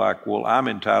feels like, well, I'm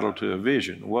entitled to a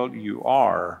vision. Well, you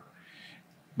are,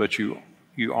 but you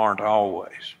aren't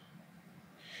always.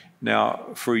 Now,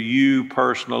 for you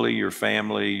personally, your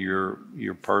family, your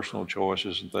personal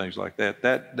choices and things like that,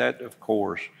 that of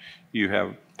course you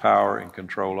have power and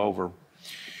control over.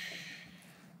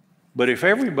 But if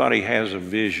everybody has a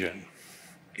vision,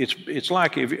 it's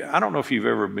like, I don't know if you've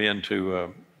ever been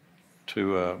to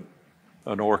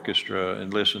an orchestra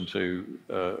and listened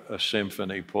to a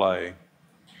symphony play.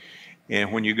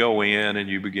 And when you go in and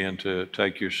you begin to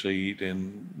take your seat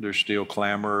and there's still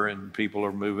clamor and people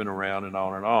are moving around and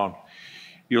on,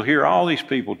 you'll hear all these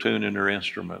people tuning their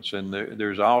instruments, and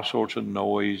there's all sorts of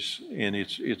noise, and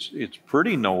it's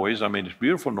pretty noise. I mean, it's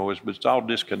beautiful noise, but it's all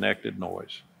disconnected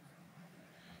noise.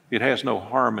 It has no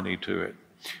harmony to it.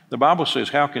 The Bible says,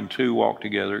 how can two walk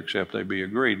together except they be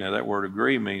agreed? Now, that word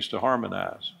agree means to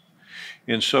harmonize.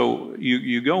 And so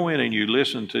you go in and you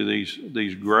listen to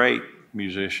these great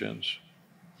musicians,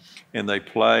 and they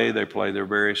play their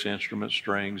various instruments,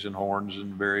 strings and horns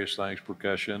and various things,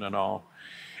 percussion and all.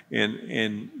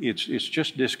 And it's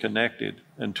just disconnected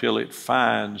until it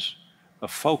finds a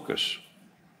focus.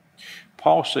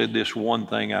 Paul said, this one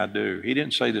thing I do. He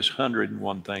didn't say this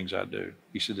 101 things I do.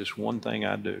 He said, this one thing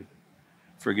I do.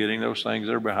 Forgetting those things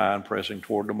that are behind, pressing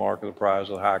toward the mark of the prize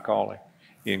of the high calling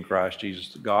in Christ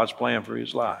Jesus. God's plan for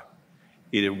his life.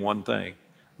 He did one thing,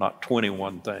 not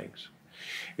 21 things.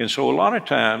 And so a lot of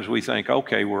times we think,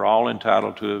 okay, we're all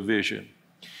entitled to a vision.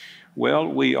 Well,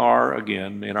 we are,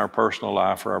 again, in our personal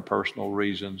life for our personal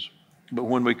reasons. But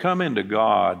when we come into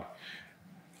God,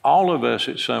 all of us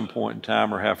at some point in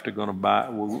time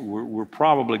we're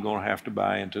probably going to have to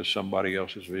buy into somebody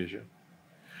else's vision.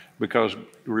 Because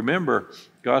remember,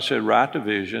 God said, write the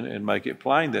vision and make it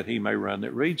plain that he may run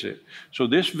that reads it. So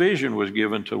this vision was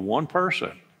given to one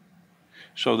person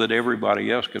so that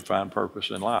everybody else could find purpose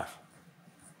in life.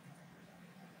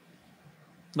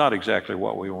 Not exactly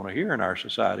what we want to hear in our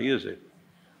society, is it?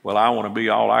 Well, I want to be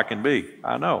all I can be.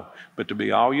 I know. But to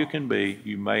be all you can be,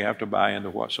 you may have to buy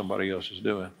into what somebody else is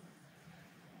doing.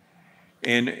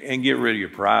 And get rid of your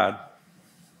pride.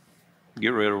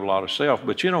 Get rid of a lot of self.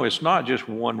 But you know, it's not just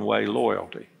one-way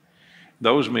loyalty.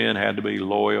 Those men had to be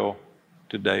loyal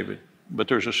to David. But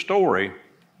there's a story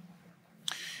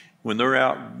when they're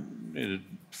out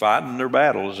fighting their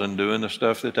battles and doing the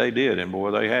stuff that they did. And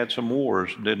boy, they had some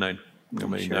wars, didn't they? I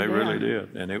mean, sure they really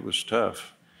did. And it was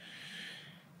tough.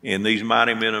 And these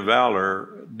mighty men of valor,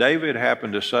 David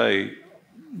happened to say,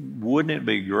 wouldn't it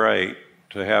be great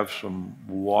to have some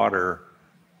water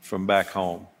from back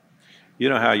home? You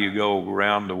know how you go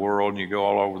around the world and you go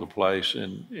all over the place,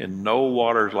 and no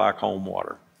water's like home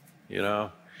water. You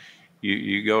know,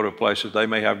 you go to places, they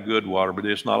may have good water, but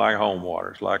it's not like home water.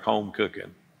 It's like home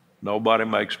cooking. Nobody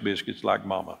makes biscuits like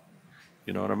mama.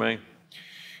 You know what I mean?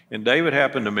 And David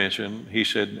happened to mention, he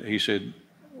said,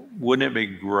 wouldn't it be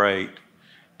great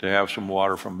to have some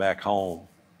water from back home?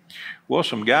 Well,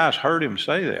 some guys heard him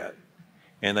say that,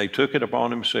 and they took it upon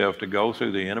themselves to go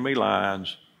through the enemy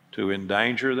lines, to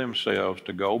endanger themselves,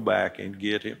 to go back and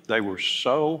get him. They were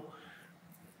so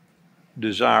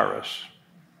desirous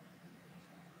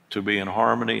to be in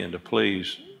harmony and to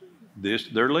please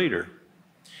their leader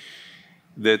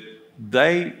that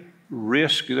they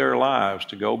risked their lives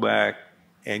to go back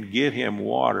and get him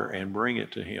water and bring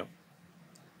it to him.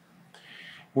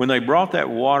 When they brought that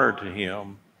water to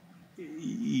him,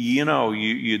 you know,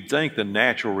 you'd think the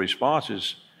natural response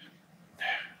is,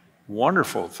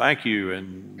 wonderful, thank you,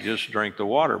 and just drink the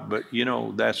water. But, you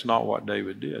know, that's not what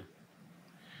David did.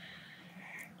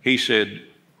 He said,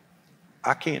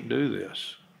 I can't do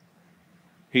this.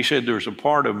 He said, there's a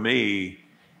part of me,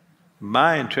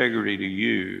 my integrity to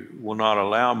you will not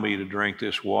allow me to drink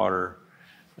this water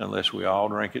unless we all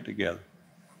drink it together.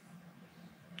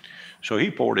 So he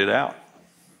poured it out.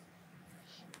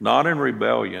 not in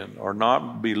rebellion or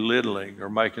not belittling or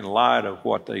making light of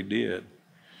what they did,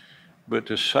 but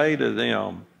to say to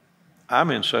them, I'm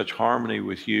in such harmony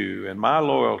with you, and my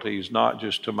loyalty is not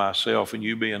just to myself and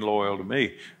you being loyal to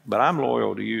me, but I'm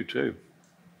loyal to you too.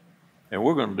 And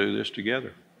we're going to do this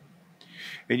together.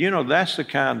 And you know, that's the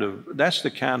kind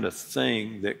of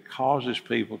thing that causes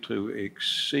people to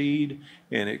exceed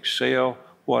and excel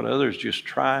what others just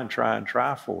try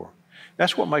for.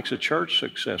 That's what makes a church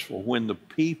successful, when the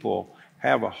people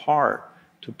have a heart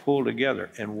to pull together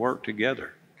and work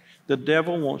together. The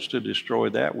devil wants to destroy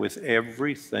that with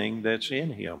everything that's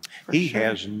in him. He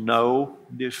has no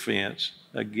defense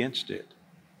against it.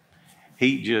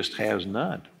 He just has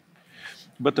none.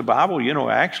 But the Bible, you know,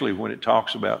 actually when it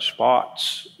talks about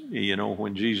spots, you know,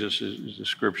 when the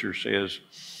scripture says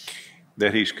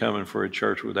that he's coming for a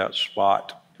church without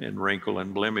spot and wrinkle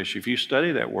and blemish. If you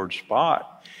study that word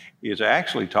spot, it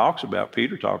actually talks about,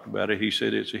 Peter talked about it, he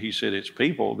said it's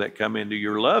people that come into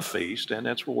your love feast, and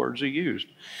that's the words he used.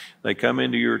 They come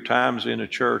into your times in a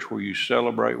church where you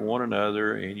celebrate one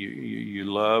another and you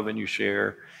love and you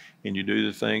share and you do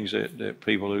the things that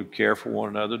people who care for one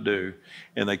another do.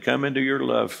 And they come into your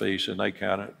love feast and they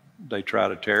try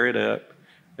to tear it up.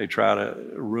 They try to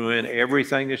ruin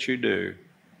everything that you do.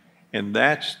 And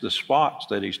that's the spots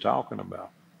that he's talking about.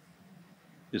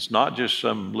 It's not just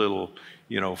some little,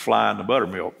 you know, fly in the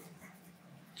buttermilk.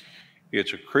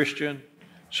 It's a Christian,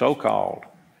 so-called,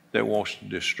 that wants to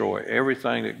destroy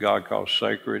everything that God calls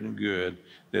sacred and good,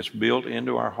 that's built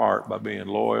into our heart by being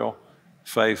loyal,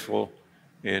 faithful,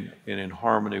 and in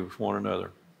harmony with one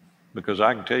another. Because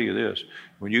I can tell you this,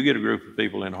 when you get a group of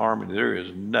people in harmony, there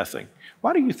is nothing.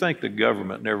 Why do you think the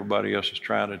government and everybody else is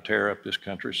trying to tear up this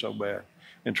country so bad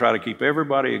and try to keep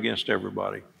everybody against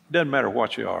everybody? It doesn't matter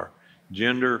what you are.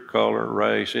 Gender, color,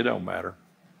 race, it don't matter.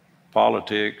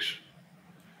 Politics,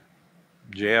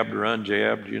 jabbed or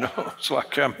unjabbed, you know, it's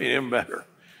like, I mean, it don't matter.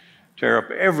 Tear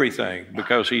up everything,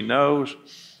 because he knows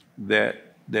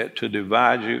that to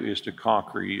divide you is to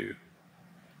conquer you.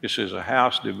 It says a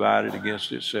house divided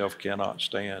against itself cannot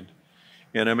stand.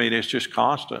 And I mean, it's just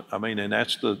constant. I mean, and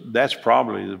that's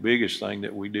probably the biggest thing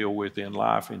that we deal with in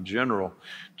life in general,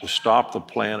 to stop the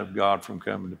plan of God from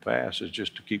coming to pass, is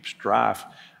just to keep strife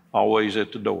always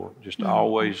at the door, just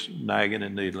always nagging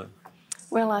and needling.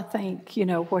 Well, I think, you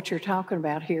know, what you're talking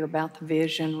about here about the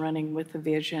vision, running with the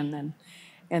vision,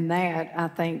 and that, I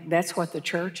think that's what the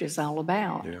church is all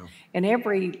about. Yeah. And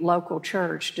every local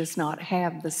church does not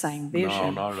have the same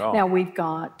vision. No, not at all. Now, we've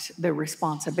got the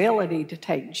responsibility to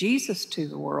take Jesus to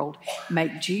the world,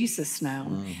 make Jesus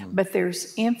known, but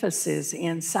there's emphasis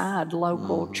inside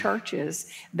local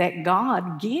churches that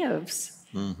God gives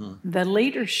the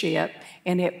leadership,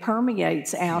 and it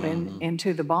permeates out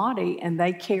into the body, and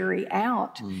they carry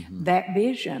out that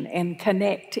vision and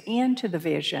connect into the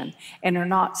vision, and are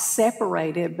not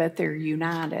separated, but they're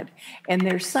united. And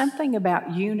there's something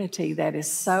about unity that is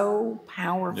so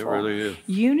powerful. It really is.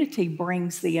 Unity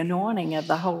brings the anointing of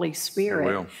the Holy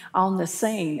Spirit on the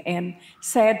scene. And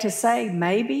sad to say,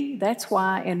 maybe that's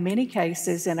why in many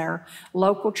cases in our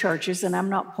local churches, and I'm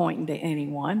not pointing to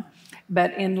anyone,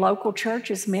 but in local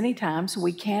churches, many times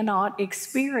we cannot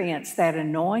experience that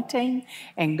anointing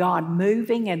and God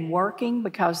moving and working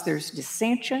because there's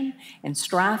dissension and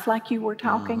strife like you were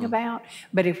talking about.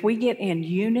 But if we get in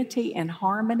unity and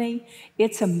harmony,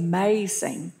 it's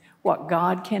amazing what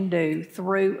God can do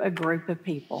through a group of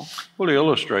people. Well, he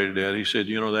illustrated that. He said,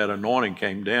 you know, that anointing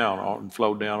came down and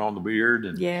flowed down on the beard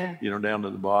and, you know, down to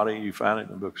the body. You find it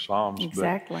in the book of Psalms.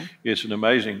 Exactly. But it's an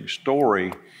amazing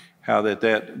story how that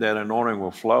anointing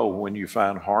will flow when you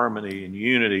find harmony and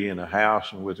unity in a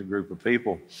house and with a group of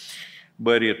people.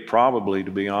 But it probably,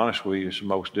 to be honest with you, is the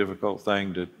most difficult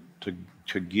thing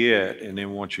to get. And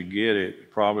then once you get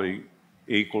it, probably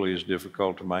equally as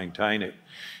difficult to maintain it,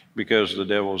 because the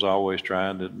devil's always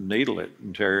trying to needle it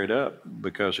and tear it up,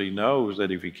 because he knows that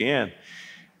if he can,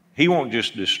 he won't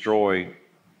just destroy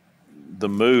the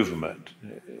movement,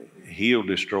 he'll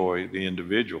destroy the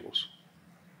individuals.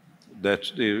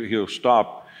 He'll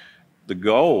stop the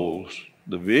goals,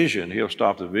 the vision. He'll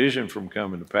stop the vision from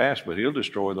coming to pass, but he'll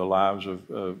destroy the lives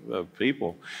of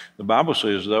people. The Bible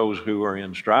says those who are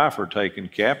in strife are taken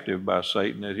captive by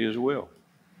Satan at his will.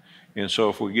 And so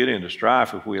if we get into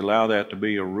strife, if we allow that to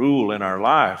be a rule in our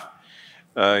life,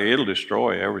 it'll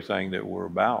destroy everything that we're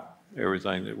about,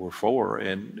 everything that we're for.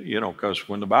 And, you know, because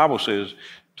when the Bible says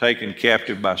taken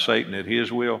captive by Satan at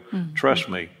his will, trust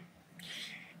me,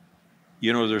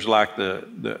 you know, there's like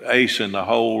the ace in the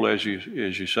hole, as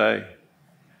you say.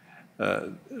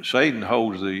 Satan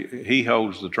holds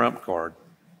the trump card.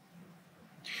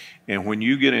 And when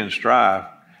you get in strife,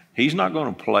 He's not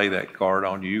going to play that card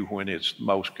on you when it's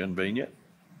most convenient.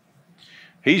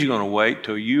 He's going to wait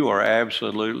till you are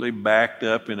absolutely backed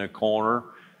up in a corner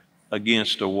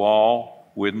against a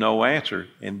wall with no answer,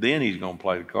 and then he's going to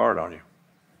play the card on you.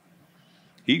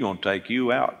 He's going to take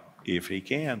you out if he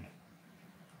can.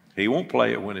 He won't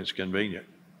play it when it's convenient.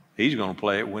 He's going to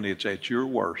play it when it's at your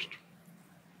worst.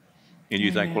 And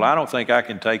you think, well, I don't think I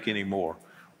can take any more.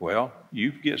 Well,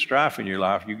 you get strife in your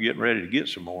life, you're getting ready to get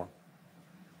some more.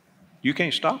 You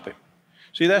can't stop him.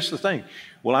 See, that's the thing.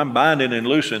 Well, I'm binding and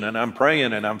loosing, and I'm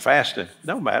praying, and I'm fasting.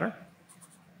 Don't matter.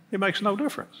 It makes no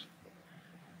difference.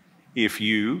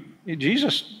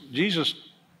 Jesus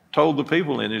told the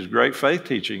people in his great faith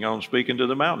teaching on speaking to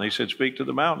the mountain, he said, speak to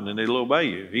the mountain and it'll obey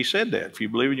you. He said that. If you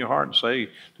believe in your heart and say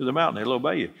to the mountain, it'll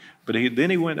obey you. But then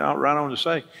he went out right on to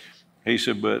say, he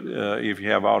said, but if you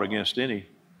have aught against any,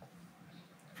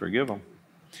 forgive them.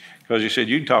 Because he said,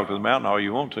 you can talk to the mountain all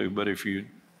you want to, but if you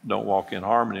don't walk in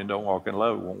harmony and don't walk in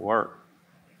love, it won't work.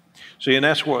 See, and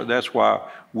that's why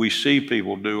we see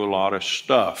people do a lot of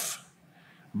stuff.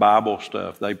 Bible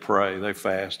stuff. They pray, they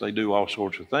fast, they do all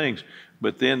sorts of things.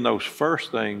 But then those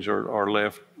first things are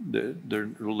left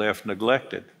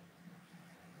neglected.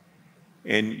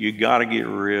 And you got to get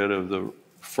rid of the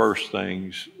first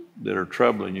things that are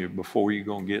troubling you before you're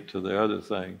going to get to the other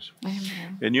things.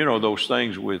 Amen. And you know, those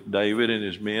things with David and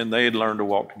his men, they had learned to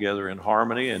walk together in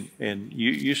harmony. And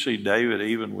you see David,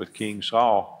 even with King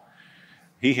Saul,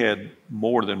 he had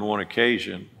more than one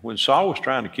occasion. When Saul was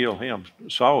trying to kill him,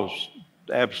 Saul was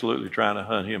absolutely trying to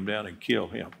hunt him down and kill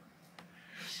him.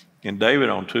 And David,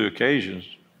 on 2 occasions,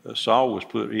 Saul was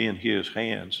put in his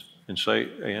hands,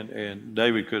 and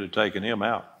David could have taken him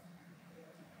out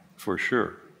for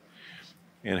sure.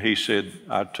 And he said,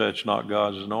 I touch not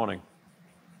God's anointed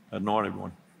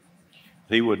one.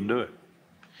 He wouldn't do it.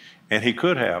 And he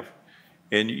could have.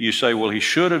 And you say, well, he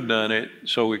should have done it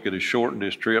so he could have shortened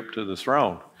his trip to the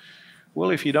throne. Well,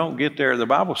 if you don't get there, the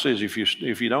Bible says if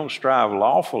you don't strive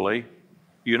lawfully,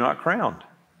 you're not crowned.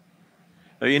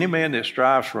 Any man that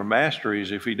strives for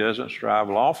masteries, if he doesn't strive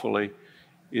lawfully,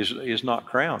 is not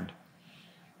crowned.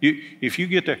 If you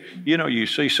get there, you know, you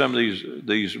see some of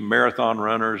these marathon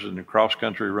runners and the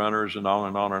cross-country runners and on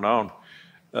and on and on.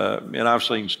 And I've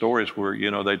seen stories where, you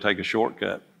know, they take a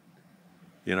shortcut.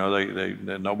 You know, they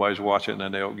nobody's watching,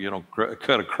 and they'll, you know,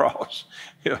 cut across.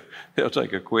 They'll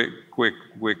take a quick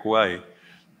way.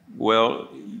 Well,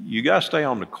 you got to stay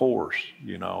on the course,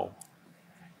 you know.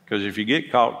 Because if you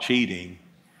get caught cheating,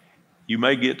 you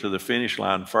may get to the finish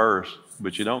line first,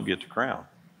 but you don't get the crown.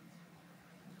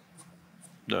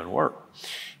 Doesn't work.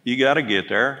 You got to get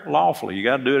there lawfully. You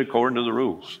got to do it according to the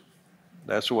rules.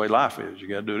 That's the way life is. You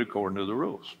got to do it according to the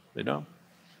rules. You know?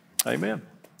 Amen.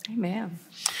 Amen.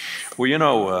 Well, you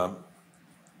know,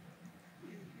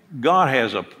 God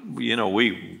has you know,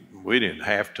 we didn't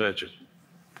half touch it.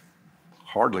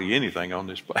 Hardly anything on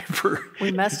this paper.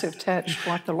 We must have touched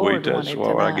what the Lord we wanted touched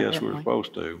what tonight, I guess we're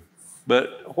supposed to.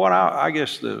 But what I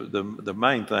guess the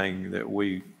main thing that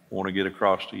we want to get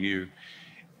across to you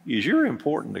is you're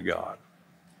important to God.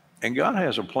 And God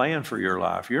has a plan for your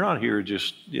life. You're not here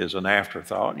just as an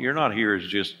afterthought. You're not here as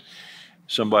just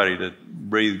somebody to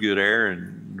breathe good air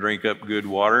and drink up good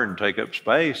water and take up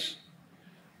space.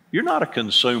 You're not a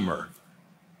consumer.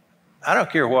 I don't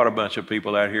care what a bunch of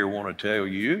people out here want to tell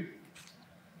you.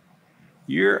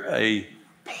 You're a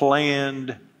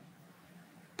planned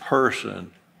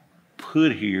person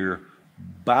put here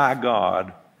by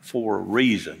God for a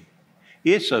reason.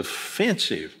 It's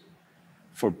offensive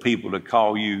for people to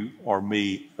call you or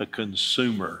me a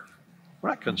consumer. We're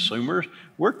not consumers,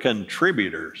 we're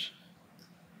contributors.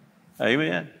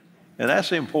 Amen? And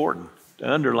that's important to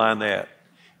underline that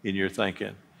in your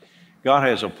thinking. God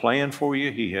has a plan for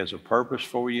you, He has a purpose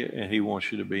for you, and He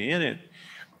wants you to be in it.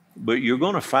 But you're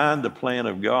going to find the plan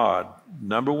of God.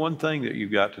 Number one thing that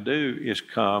you've got to do is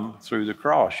come through the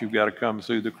cross. You've got to come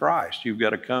through the Christ. You've got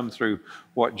to come through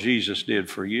what Jesus did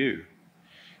for you.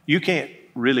 You can't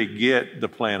really get the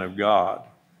plan of God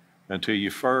until you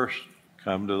first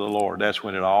come to the Lord. That's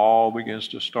when it all begins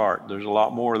to start. There's a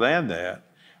lot more than that,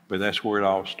 but that's where it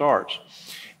all starts.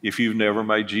 If you've never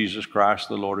made Jesus Christ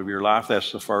the Lord of your life,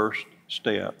 that's the first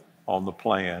step on the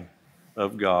plan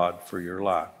of God for your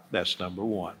life. That's number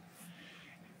one.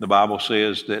 The Bible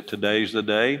says that today's the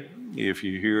day. If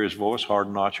you hear His voice,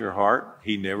 harden not your heart.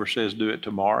 He never says do it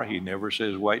tomorrow. He never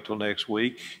says wait till next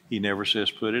week. He never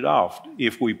says put it off.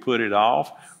 If we put it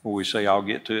off, or we say I'll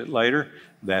get to it later,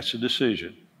 that's a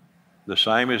decision. The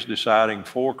same as deciding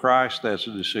for Christ, that's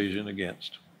a decision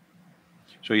against.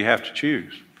 So you have to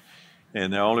choose.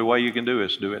 And the only way you can do it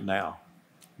is do it now.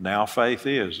 Now faith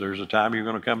is. There's a time you're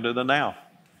going to come to the now.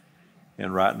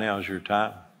 And right now is your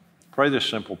time. Pray this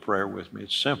simple prayer with me.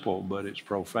 It's simple, but it's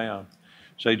profound.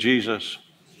 Say, Jesus,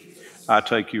 I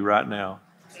take you right now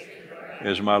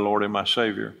as my Lord and my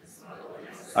Savior.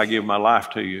 I give my life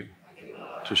to you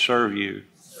to serve you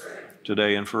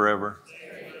today and forever.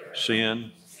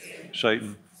 Sin,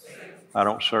 Satan, I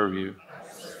don't serve you.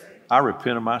 I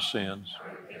repent of my sins.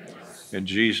 And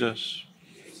Jesus,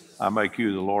 I make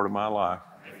you the Lord of my life.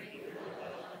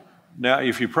 Now,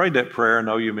 if you prayed that prayer, I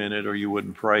know you meant it or you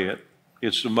wouldn't pray it.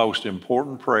 It's the most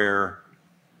important prayer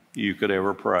you could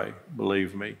ever pray,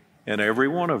 believe me. And every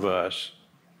one of us,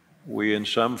 we in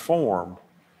some form,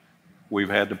 we've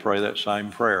had to pray that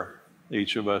same prayer.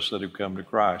 Each of us that have come to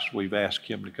Christ, we've asked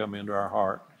him to come into our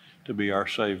heart, to be our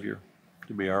Savior,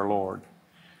 to be our Lord.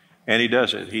 And he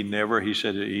does it. He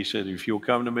said, if you'll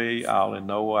come to me, I'll in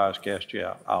no wise cast you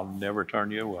out. I'll never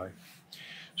turn you away.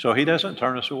 So he doesn't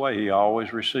turn us away. He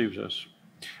always receives us.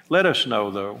 Let us know,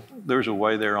 though, there's a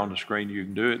way there on the screen you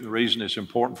can do it. The reason it's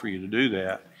important for you to do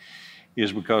that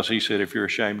is because he said if you're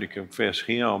ashamed to confess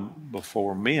him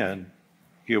before men,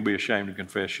 he'll be ashamed to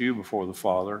confess you before the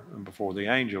Father and before the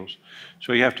angels.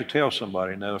 So you have to tell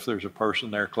somebody. Now, if there's a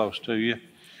person there close to you,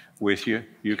 with you,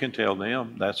 you can tell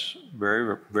them. That's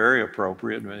very, very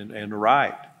appropriate and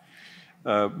right.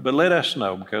 But let us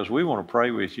know, because we want to pray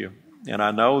with you. And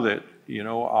I know that,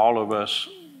 all of us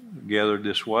gathered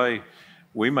this way,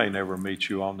 we may never meet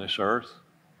you on this earth.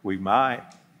 We might,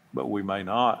 but we may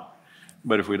not.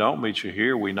 But if we don't meet you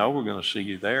here, we know we're going to see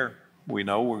you there. We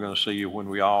know we're going to see you when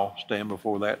we all stand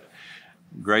before that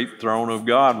great throne of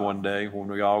God one day, when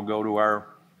we all go to our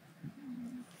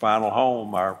final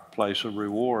home, our place of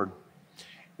reward.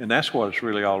 And that's what it's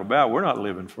really all about. We're not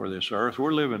living for this earth.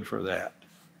 We're living for that.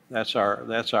 That's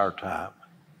our time.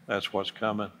 That's what's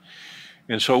coming.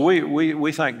 And so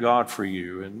we thank God for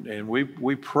you. And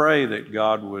we pray that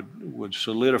God would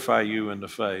solidify you in the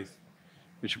faith,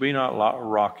 which be not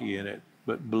rocky in it,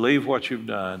 but believe what you've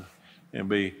done and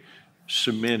be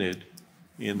cemented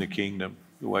in the kingdom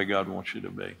the way God wants you to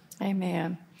be.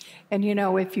 Amen. And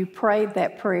if you prayed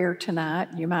that prayer tonight,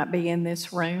 you might be in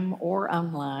this room or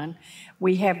online.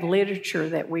 We have literature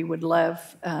that we would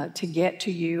love to get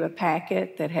to you, a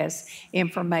packet that has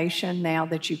information now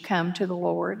that you come to the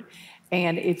Lord.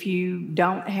 And if you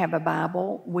don't have a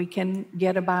Bible, we can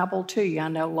get a Bible to you. I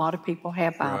know a lot of people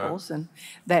have Bibles, and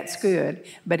that's good.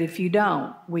 But if you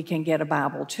don't, we can get a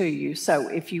Bible to you. So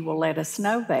if you will let us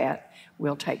know that,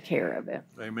 we'll take care of it.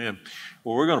 Amen.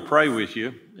 Well, we're going to pray with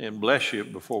you and bless you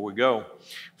before we go.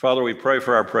 Father, we pray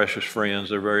for our precious friends.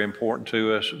 They're very important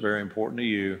to us, very important to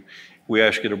you. We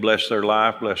ask you to bless their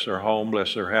life, bless their home,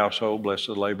 bless their household, bless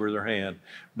the labor of their hand,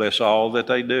 bless all that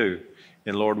they do.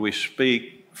 And Lord, we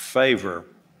speak favor,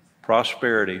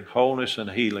 prosperity, wholeness, and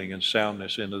healing and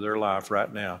soundness into their life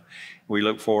right now. We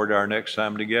look forward to our next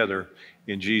time together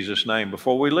in Jesus' name.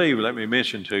 Before we leave, let me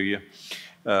mention to you,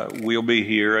 we'll be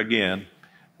here again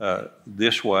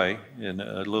this way in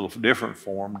a little different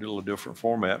form, a little different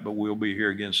format, but we'll be here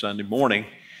again Sunday morning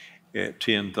at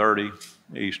 10:30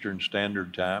 Eastern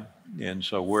Standard Time. And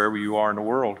so wherever you are in the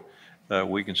world,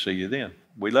 we can see you then.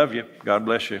 We love you. God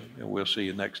bless you, and we'll see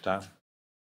you next time.